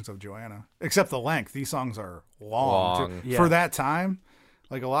especially Visions of Joanna. Except the length. These songs are long. Yeah. For that time.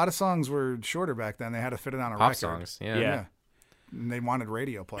 Like a lot of songs were shorter back then. They had to fit it on a Pop record. songs. Yeah. Yeah. And they wanted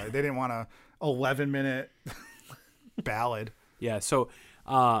radio play. They didn't want a 11-minute ballad. Yeah, so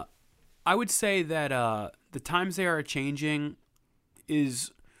I would say that the times they are changing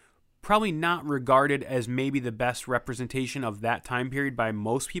is probably not regarded as maybe the best representation of that time period by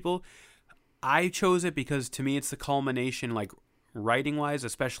most people. I chose it because to me it's the culmination, like writing-wise,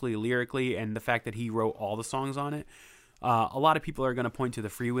 especially lyrically, and the fact that he wrote all the songs on it. A lot of people are going to point to the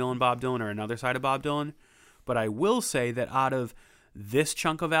Freewheelin' Bob Dylan or Another Side of Bob Dylan, but I will say that out of this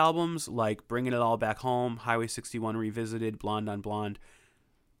chunk of albums, like Bringing It All Back Home, Highway 61 Revisited, Blonde on Blonde,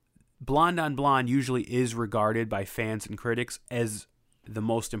 Blonde on Blonde usually is regarded by fans and critics as the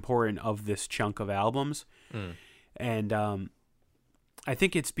most important of this chunk of albums. And I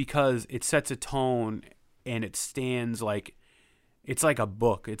think it's because it sets a tone and it stands like, it's like a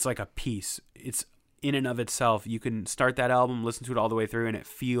book. It's like a piece. It's in and of itself. You can start that album, listen to it all the way through, and it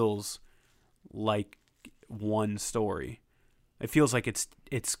feels like one story. It feels like it's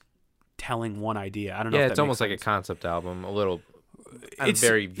telling one idea. I don't know. Yeah, if it's that almost makes like a sense. concept album, a little on a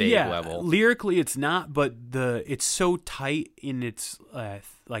very vague level. Lyrically, it's not, but it's so tight in its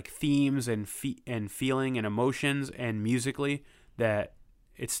like themes and feeling and emotions and musically that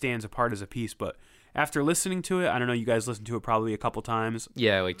it stands apart as a piece. But after listening to it, I don't know, you guys listened to it probably a couple times.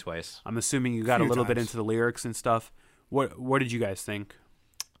 Yeah, like twice. I'm assuming you got a Few little bit times. into the lyrics and stuff. What did you guys think?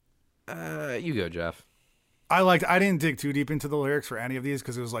 You go, Jeff. I didn't dig too deep into the lyrics for any of these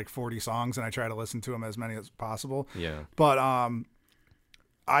because it was like 40 songs and I try to listen to them as many as possible. Yeah. But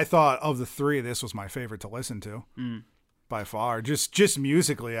I thought of the three, this was my favorite to listen to by far. Just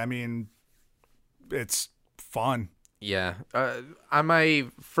musically, I mean, it's fun. Yeah. On my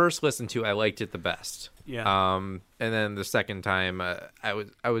first listen to, I liked it the best. Yeah. And then the second time,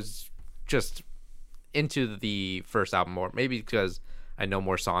 I was just into the first album more. Maybe because I know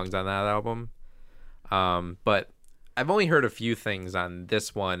more songs on that album. But I've only heard a few things on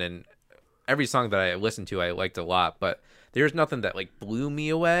this one, and every song that I listened to, I liked a lot. But there's nothing that like blew me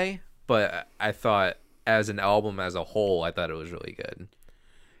away. But I thought, as an album as a whole, I thought it was really good.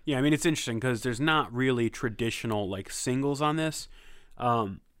 Yeah, I mean, it's interesting because there's not really traditional like singles on this.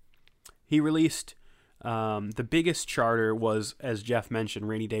 He released the biggest charter was, as Jeff mentioned,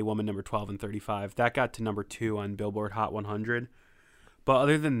 Rainy Day Woman, number 12 and 35. That got to number 2 on Billboard Hot 100. But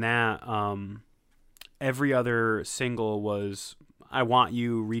other than that, every other single was I Want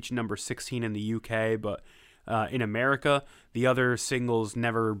You, reached number 16 in the UK, but in America, the other singles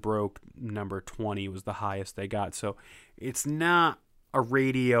never broke number 20 was the highest they got. So it's not a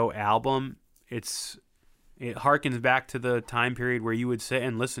radio album. It harkens back to the time period where you would sit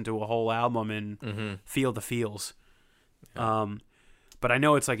and listen to a whole album and feel the feels. Yeah. But I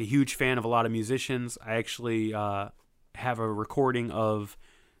know it's like a huge fan of a lot of musicians. I actually have a recording of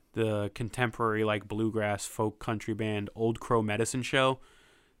the contemporary like bluegrass folk country band Old Crow Medicine Show.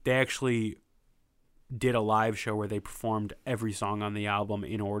 They actually did a live show where they performed every song on the album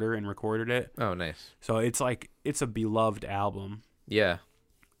in order and recorded it. Oh, nice. So it's a beloved album. Yeah.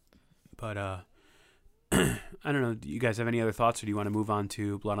 But I don't know. Do you guys have any other thoughts, or do you want to move on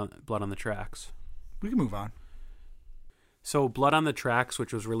to Blood on the Tracks? We can move on. So Blood on the Tracks,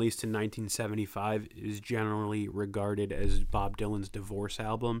 which was released in 1975, is generally regarded as Bob Dylan's divorce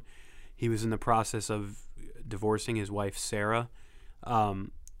album. He was in the process of divorcing his wife, Sarah.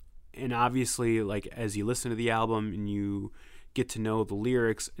 And obviously, like, as you listen to the album and you get to know the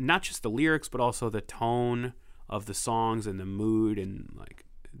lyrics, not just the lyrics, but also the tone of the songs and the mood and, like,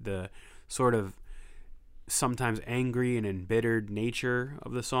 the sort of sometimes angry and embittered nature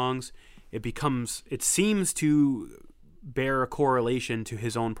of the songs, it seems to bear a correlation to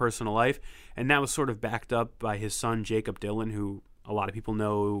his own personal life, and that was sort of backed up by his son Jakob Dylan, who a lot of people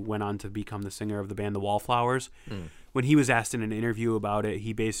know went on to become the singer of the band The Wallflowers. When he was asked in an interview about it,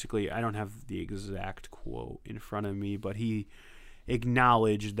 he basically, I don't have the exact quote in front of me, but he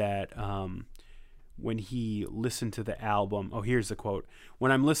acknowledged that when he listened to the album, here's the quote: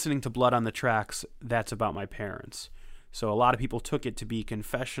 "When I'm listening to Blood on the Tracks, that's about my parents." So a lot of people took it to be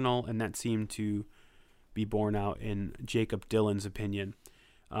confessional, and that seemed to be borne out in Jakob Dylan's opinion.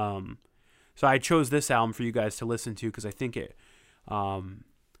 So I chose this album for you guys to listen to because I think it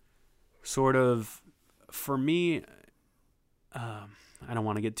sort of, for me, I don't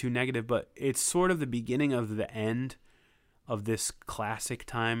want to get too negative, but it's sort of the beginning of the end of this classic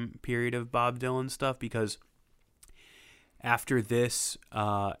time period of Bob Dylan stuff, because after this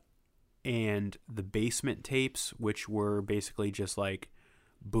and the Basement tapes, which were basically just like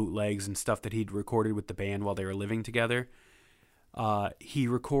bootlegs and stuff that he'd recorded with the band while they were living together, he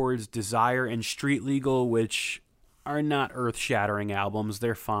records Desire and Street Legal, which are not earth-shattering albums.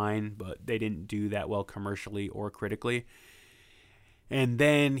 They're fine, but they didn't do that well commercially or critically. And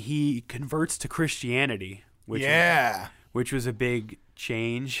then he converts to Christianity, which was a big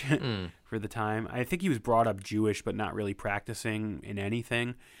change for the time. I think he was brought up Jewish, but not really practicing in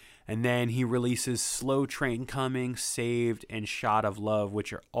anything. And then he releases Slow Train Coming, Saved, and Shot of Love,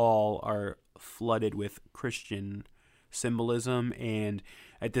 which are flooded with Christian symbolism. And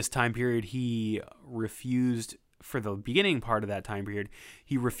at this time period, he refused, for the beginning part of that time period,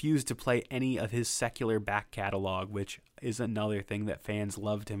 he refused to play any of his secular back catalog, which is another thing that fans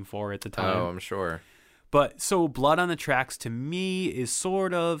loved him for at the time. Oh, I'm sure. But so Blood on the Tracks to me is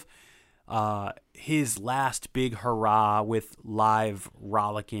sort of his last big hurrah with live,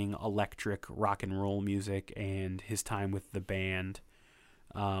 rollicking, electric rock and roll music and his time with the band.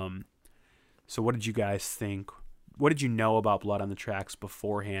 So what did you guys think? What did you know about Blood on the Tracks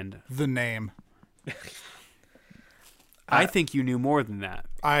beforehand? The name. I think you knew more than that.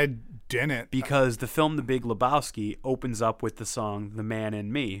 I didn't. Because the film The Big Lebowski opens up with the song The Man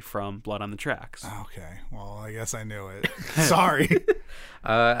in Me from Blood on the Tracks. Okay. Well, I guess I knew it. Sorry.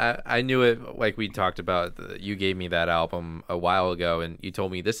 I knew it, like we talked about. You gave me that album a while ago, and you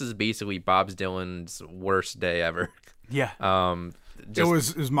told me this is basically Bob Dylan's worst day ever. Yeah. It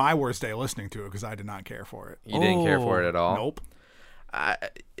was my worst day listening to it because I did not care for it. You didn't care for it at all? Nope.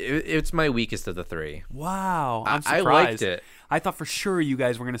 It's my weakest of the three. Wow. I'm surprised. I liked it. I thought for sure you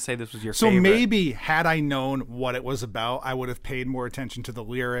guys were going to say this was your favorite. favorite. So maybe had I known what it was about, I would have paid more attention to the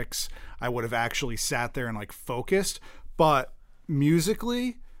lyrics. I would have actually sat there and like focused. But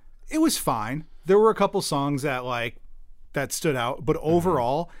musically, it was fine. There were a couple songs that stood out, but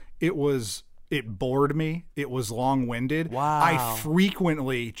overall, it bored me. It was long-winded. Wow. I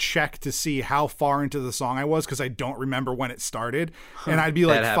frequently checked to see how far into the song I was because I don't remember when it started. And I'd be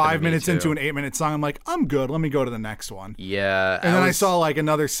like 5 minutes into an 8-minute song. I'm like, I'm good. Let me go to the next one. Yeah. And then I saw like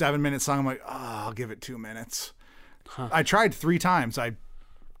another 7-minute song. I'm like, I'll give it 2 minutes. I tried 3 times. I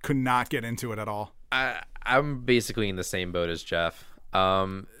could not get into it at all. I'm basically in the same boat as Jeff.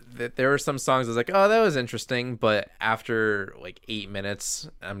 there were some songs I was like, oh, that was interesting, but after like 8 minutes,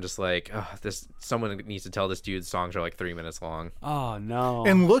 I'm just like, oh, someone needs to tell this dude songs are like 3 minutes long. Oh no.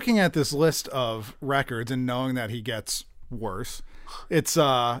 And looking at this list of records and knowing that he gets worse, it's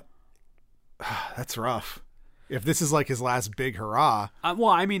that's rough. If this is like his last big hurrah. Well,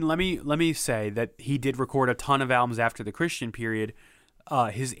 I mean, let me say that he did record a ton of albums after the Christian period.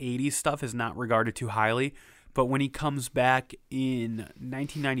 His 80s stuff is not regarded too highly, but when he comes back in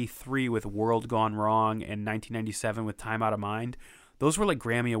 1993 with World Gone Wrong and 1997 with Time Out of Mind, those were like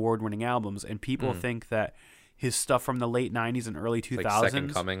Grammy award-winning albums, and people think that his stuff from the late 90s and early 2000s, Like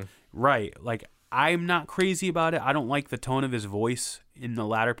Second Coming. right? Like, I'm not crazy about it. I don't like the tone of his voice in the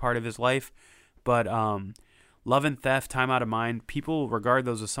latter part of his life, but Love and Theft, Time Out of Mind, people regard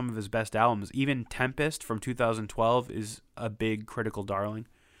those as some of his best albums. Even Tempest from 2012 is a big critical darling.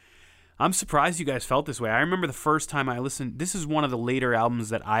 I'm surprised you guys felt this way. I remember the first time I listened, this is one of the later albums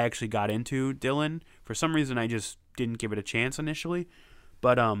that I actually got into Dylan. For some reason, I just didn't give it a chance initially.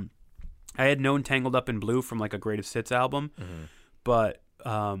 But I had known Tangled Up in Blue from like a Greatest Hits album. Mm-hmm. But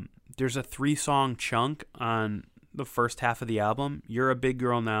there's a 3-song chunk on the first half of the album, You're a Big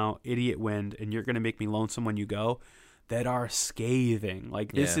Girl Now, Idiot Wind, and You're Gonna Make Me Lonesome When You Go, that are scathing.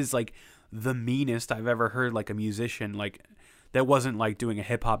 Like, this is like the meanest I've ever heard like a musician, like, that wasn't like doing a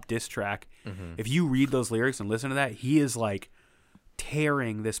hip-hop diss track. Mm-hmm. If you read those lyrics and listen to that, he is like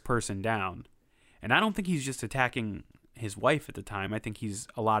tearing this person down. And I don't think he's just attacking his wife at the time. I think he's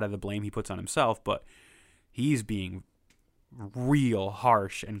a lot of the blame he puts on himself, but he's being real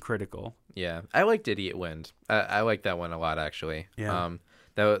harsh and critical. Yeah, I liked Idiot Wind. I like that one a lot, actually. Yeah.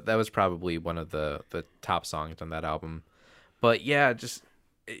 That was probably one of the top songs on that album. But yeah, just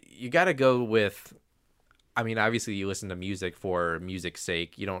you got to go with. I mean, obviously, you listen to music for music's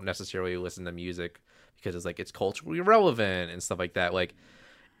sake. You don't necessarily listen to music because it's like it's culturally relevant and stuff like that. Like,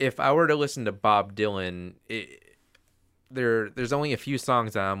 if I were to listen to Bob Dylan, there's only a few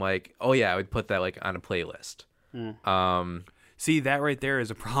songs that I'm like, oh yeah, I would put that like on a playlist. See, that right there is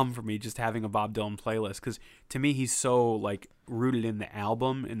a problem for me, just having a Bob Dylan playlist, because to me he's so like rooted in the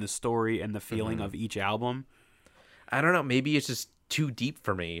album, in the story, and the feeling of each album. I don't know, maybe it's just too deep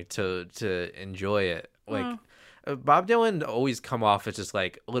for me to enjoy it. Like Bob Dylan always come off as just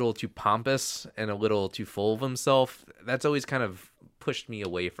like a little too pompous and a little too full of himself. That's always kind of pushed me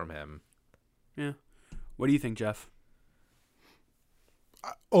away from him. Yeah. What do you think, Jeff?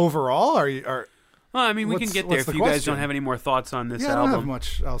 Overall, Well, I mean, we can get there if you guys don't have any more thoughts on this album. I don't have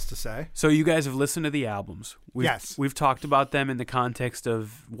much else to say. So you guys have listened to the albums. Yes. We've talked about them in the context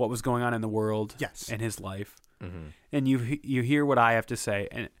of what was going on in the world and his life. Mm-hmm. And you hear what I have to say.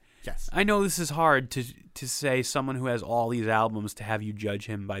 And yes, I know this is hard to say someone who has all these albums to have you judge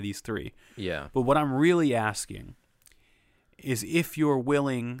him by these 3. Yeah. But what I'm really asking is if you're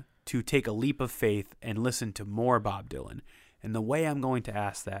willing to take a leap of faith and listen to more Bob Dylan. And the way I'm going to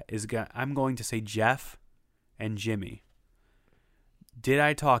ask that is I'm going to say, Jeff and Jimmy, did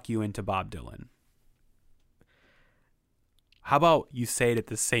I talk you into Bob Dylan? How about you say it at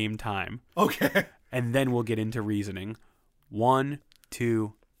the same time? Okay. And then we'll get into reasoning. 1,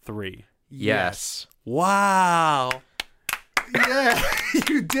 2, 3. Yes. Wow. Yeah,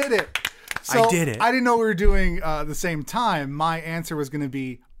 you did it. So I did it. I didn't know we were doing the same time. My answer was going to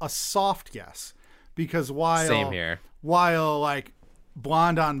be a soft yes. Because Same here. While like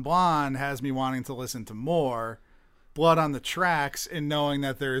Blonde on Blonde has me wanting to listen to more, Blood on the Tracks and knowing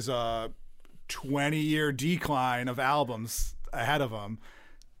that there's a 20-year decline of albums ahead of him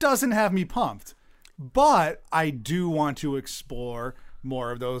doesn't have me pumped. But I do want to explore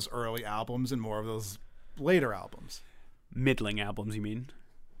more of those early albums and more of those later albums. Middling albums, you mean?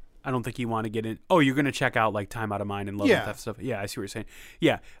 I don't think you want to get in. Oh, you're going to check out like Time Out of Mind and Love and Theft stuff. Yeah, I see what you're saying.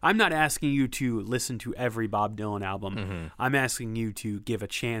 Yeah, I'm not asking you to listen to every Bob Dylan album. Mm-hmm. I'm asking you to give a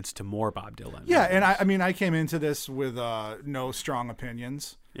chance to more Bob Dylan. Yeah, and I mean, I came into this with no strong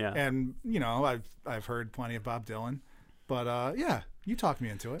opinions. Yeah, and you know, I've heard plenty of Bob Dylan, but yeah, you talked me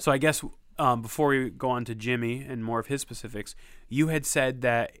into it. So I guess before we go on to Jimmy and more of his specifics, you had said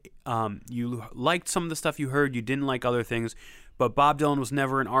that you liked some of the stuff you heard, you didn't like other things. But Bob Dylan was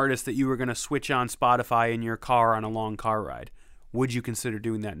never an artist that you were going to switch on Spotify in your car on a long car ride. Would you consider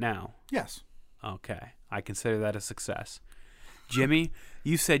doing that now? Yes. Okay. I consider that a success. Jimmy,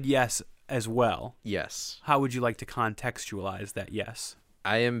 you said yes as well. Yes. How would you like to contextualize that yes?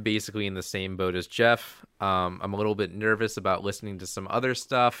 I am basically in the same boat as Jeff. I'm a little bit nervous about listening to some other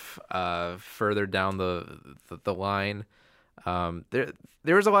stuff further down the line. There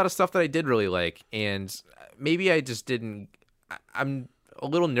was a lot of stuff that I did really like, and maybe I just didn't. I'm a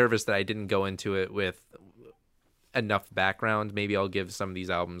little nervous that I didn't go into it with enough background, maybe I'll give some of these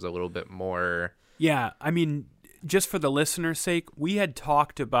albums a little bit more. Yeah, I mean, just for the listener's sake, we had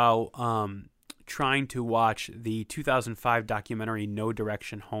talked about trying to watch the 2005 documentary No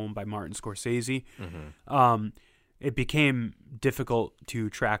Direction Home by Martin Scorsese. It became difficult to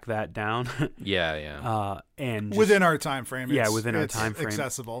track that down. Yeah. And within our time frame. Within our it's time frame.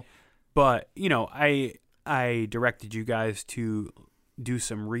 accessible. But, I directed you guys to do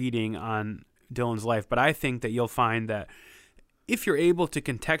some reading on Dylan's life, but I think that you'll find that if you're able to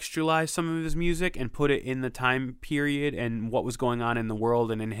contextualize some of his music and put it in the time period and what was going on in the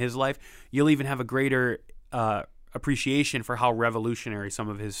world and in his life, you'll even have a greater appreciation for how revolutionary some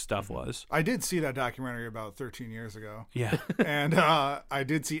of his stuff was. I did see that documentary about 13 years ago. Yeah. And I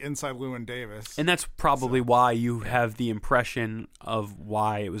did see Inside Llewyn Davis. And that's probably why you have the impression of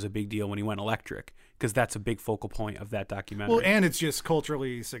why it was a big deal when he went electric, because that's a big focal point of that documentary. Well, and it's just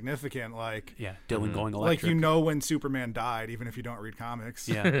culturally significant. Like, yeah, Dylan going like electric. when Superman died, even if you don't read comics.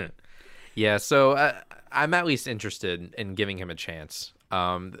 Yeah. Yeah, so I'm at least interested in giving him a chance.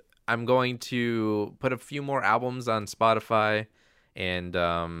 I'm going to put a few more albums on Spotify and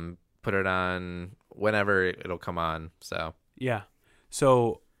put it on whenever it'll come on. So Yeah.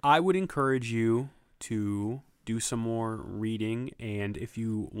 So I would encourage you to do some more reading, and if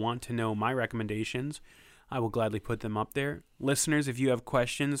you want to know my recommendations, I will gladly put them up there. Listeners, if you have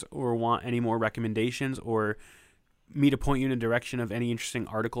questions or want any more recommendations or me to point you in a direction of any interesting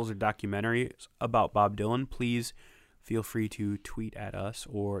articles or documentaries about Bob Dylan, please feel free to tweet at us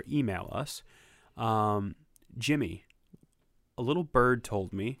or email us. Jimmy, a little bird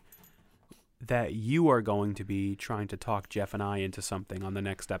told me that you are going to be trying to talk Jeff and I into something on the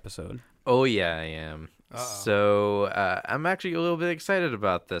next episode. Oh, yeah, I am. Uh-oh. So I'm actually a little bit excited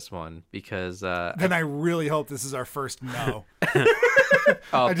about this one because... Then I really hope this is our first no.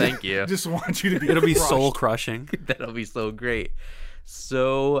 Thank you. I just want you to be It'll be crushed. soul crushing. That'll be so great.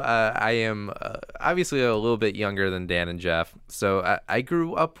 So I am obviously a little bit younger than Dan and Jeff. So I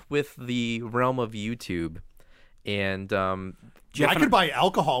grew up with the realm of YouTube. And Jeff I and could buy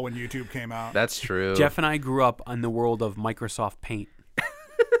alcohol when YouTube came out. that's true. Jeff and I grew up in the world of Microsoft Paint.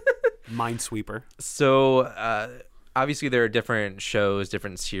 Minesweeper. So obviously there are different shows,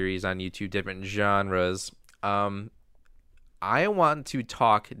 different series on YouTube, different genres. I want to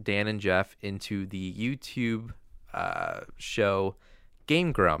talk Dan and Jeff into the YouTube show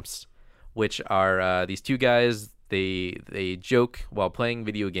Game Grumps, which are these two guys. They joke while playing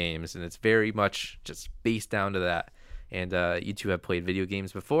video games, and it's very much just based down to that. And you two have played video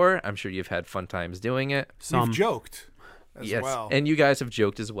games before. I'm sure you've had fun times doing it. We've joked as well. And you guys have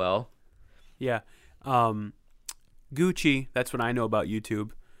joked as well. Yeah. Gucci, that's what I know about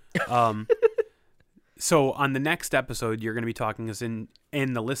YouTube. So on the next episode, you're going to be talking us and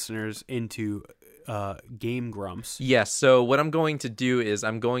the listeners into Game Grumps. Yes. So what I'm going to do is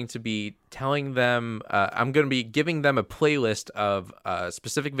I'm going to be telling them, I'm going to be giving them a playlist of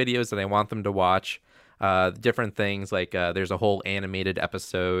specific videos that I want them to watch. Different things like there's a whole animated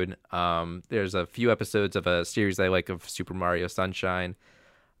episode. There's a few episodes of a series I like of Super Mario Sunshine.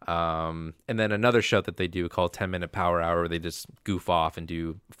 And then another show that they do called 10 Minute Power Hour where they just goof off and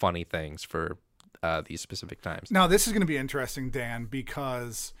do funny things for these specific times. Now, this is going to be interesting, Dan,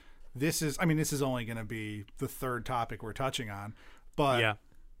 because this is only going to be the third topic we're touching on, but Yeah.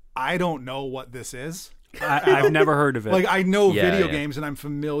 I don't know what this is. I've never heard of it. Like, I know Yeah, video yeah. games, and I'm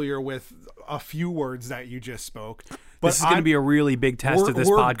familiar with a few words that you just spoke. But this is going to be a really big test of this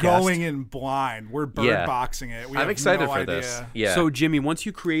we're podcast. going in blind. We're bird boxing it. We I'm have excited no for idea. this. Yeah. So, Jimmy, once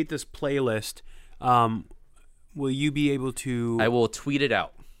you create this playlist, will you be able to... I will tweet it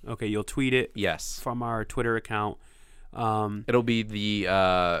out. Okay, you'll tweet it Yes. from our Twitter account. It'll be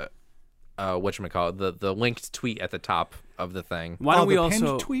the whatchamacallit, the linked tweet at the top of the thing. Why don't we the pinned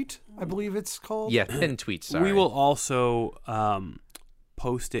also... tweet? I believe it's called. Yeah, pinned tweet, sorry. We will also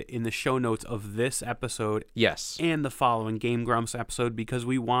post it in the show notes of this episode Yes. and the following Game Grumps episode because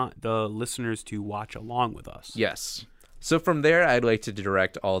we want the listeners to watch along with us. Yes. So from there, I'd like to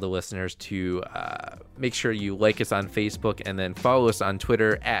direct all the listeners to make sure you like us on Facebook and then follow us on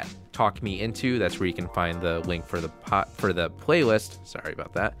Twitter at TalkMeInto. That's where you can find the link for the playlist. Sorry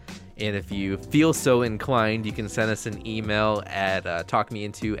about that. And if you feel so inclined, you can send us an email at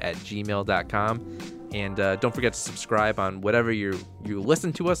talkmeinto@gmail.com. And don't forget to subscribe on whatever you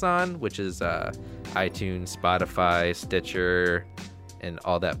listen to us on, which is iTunes, Spotify, Stitcher, and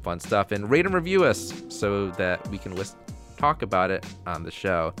all that fun stuff. And rate and review us so that we can talk about it on the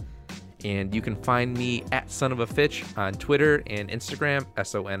show. And you can find me at Son of a Fitch on Twitter and Instagram,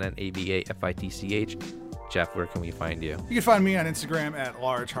 SONNABAFITCH. Jeff, where can we find you? You can find me on Instagram at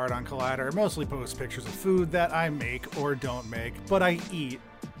LargeHeartOnCollider. I mostly post pictures of food that I make or don't make, but I eat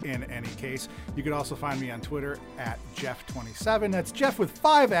in any case. You can also find me on Twitter at Jeff27. That's Jeff with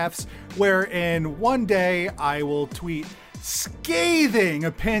 5 Fs, where in one day I will tweet scathing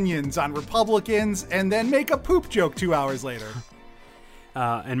opinions on Republicans and then make a poop joke 2 hours later.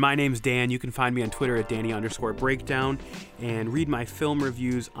 And my name's Dan. You can find me on Twitter at Danny_Breakdown and read my film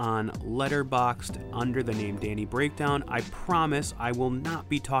reviews on Letterboxd under the name Danny Breakdown. I promise I will not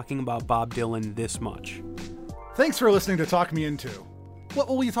be talking about Bob Dylan this much. Thanks for listening to Talk Me Into. What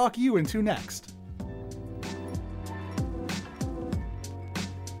will we talk you into next?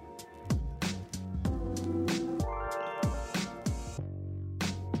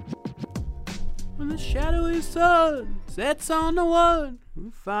 When the shadowy sun sets on the one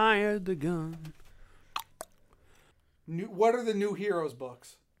who fired the gun. What are the New Heroes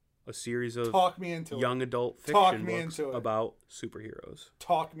books? A series of Talk me into young it. adult Talk fiction me books into it. about superheroes.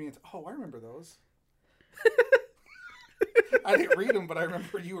 Talk me into. Oh, I remember those. I didn't read them, but I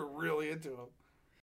remember you were really into them.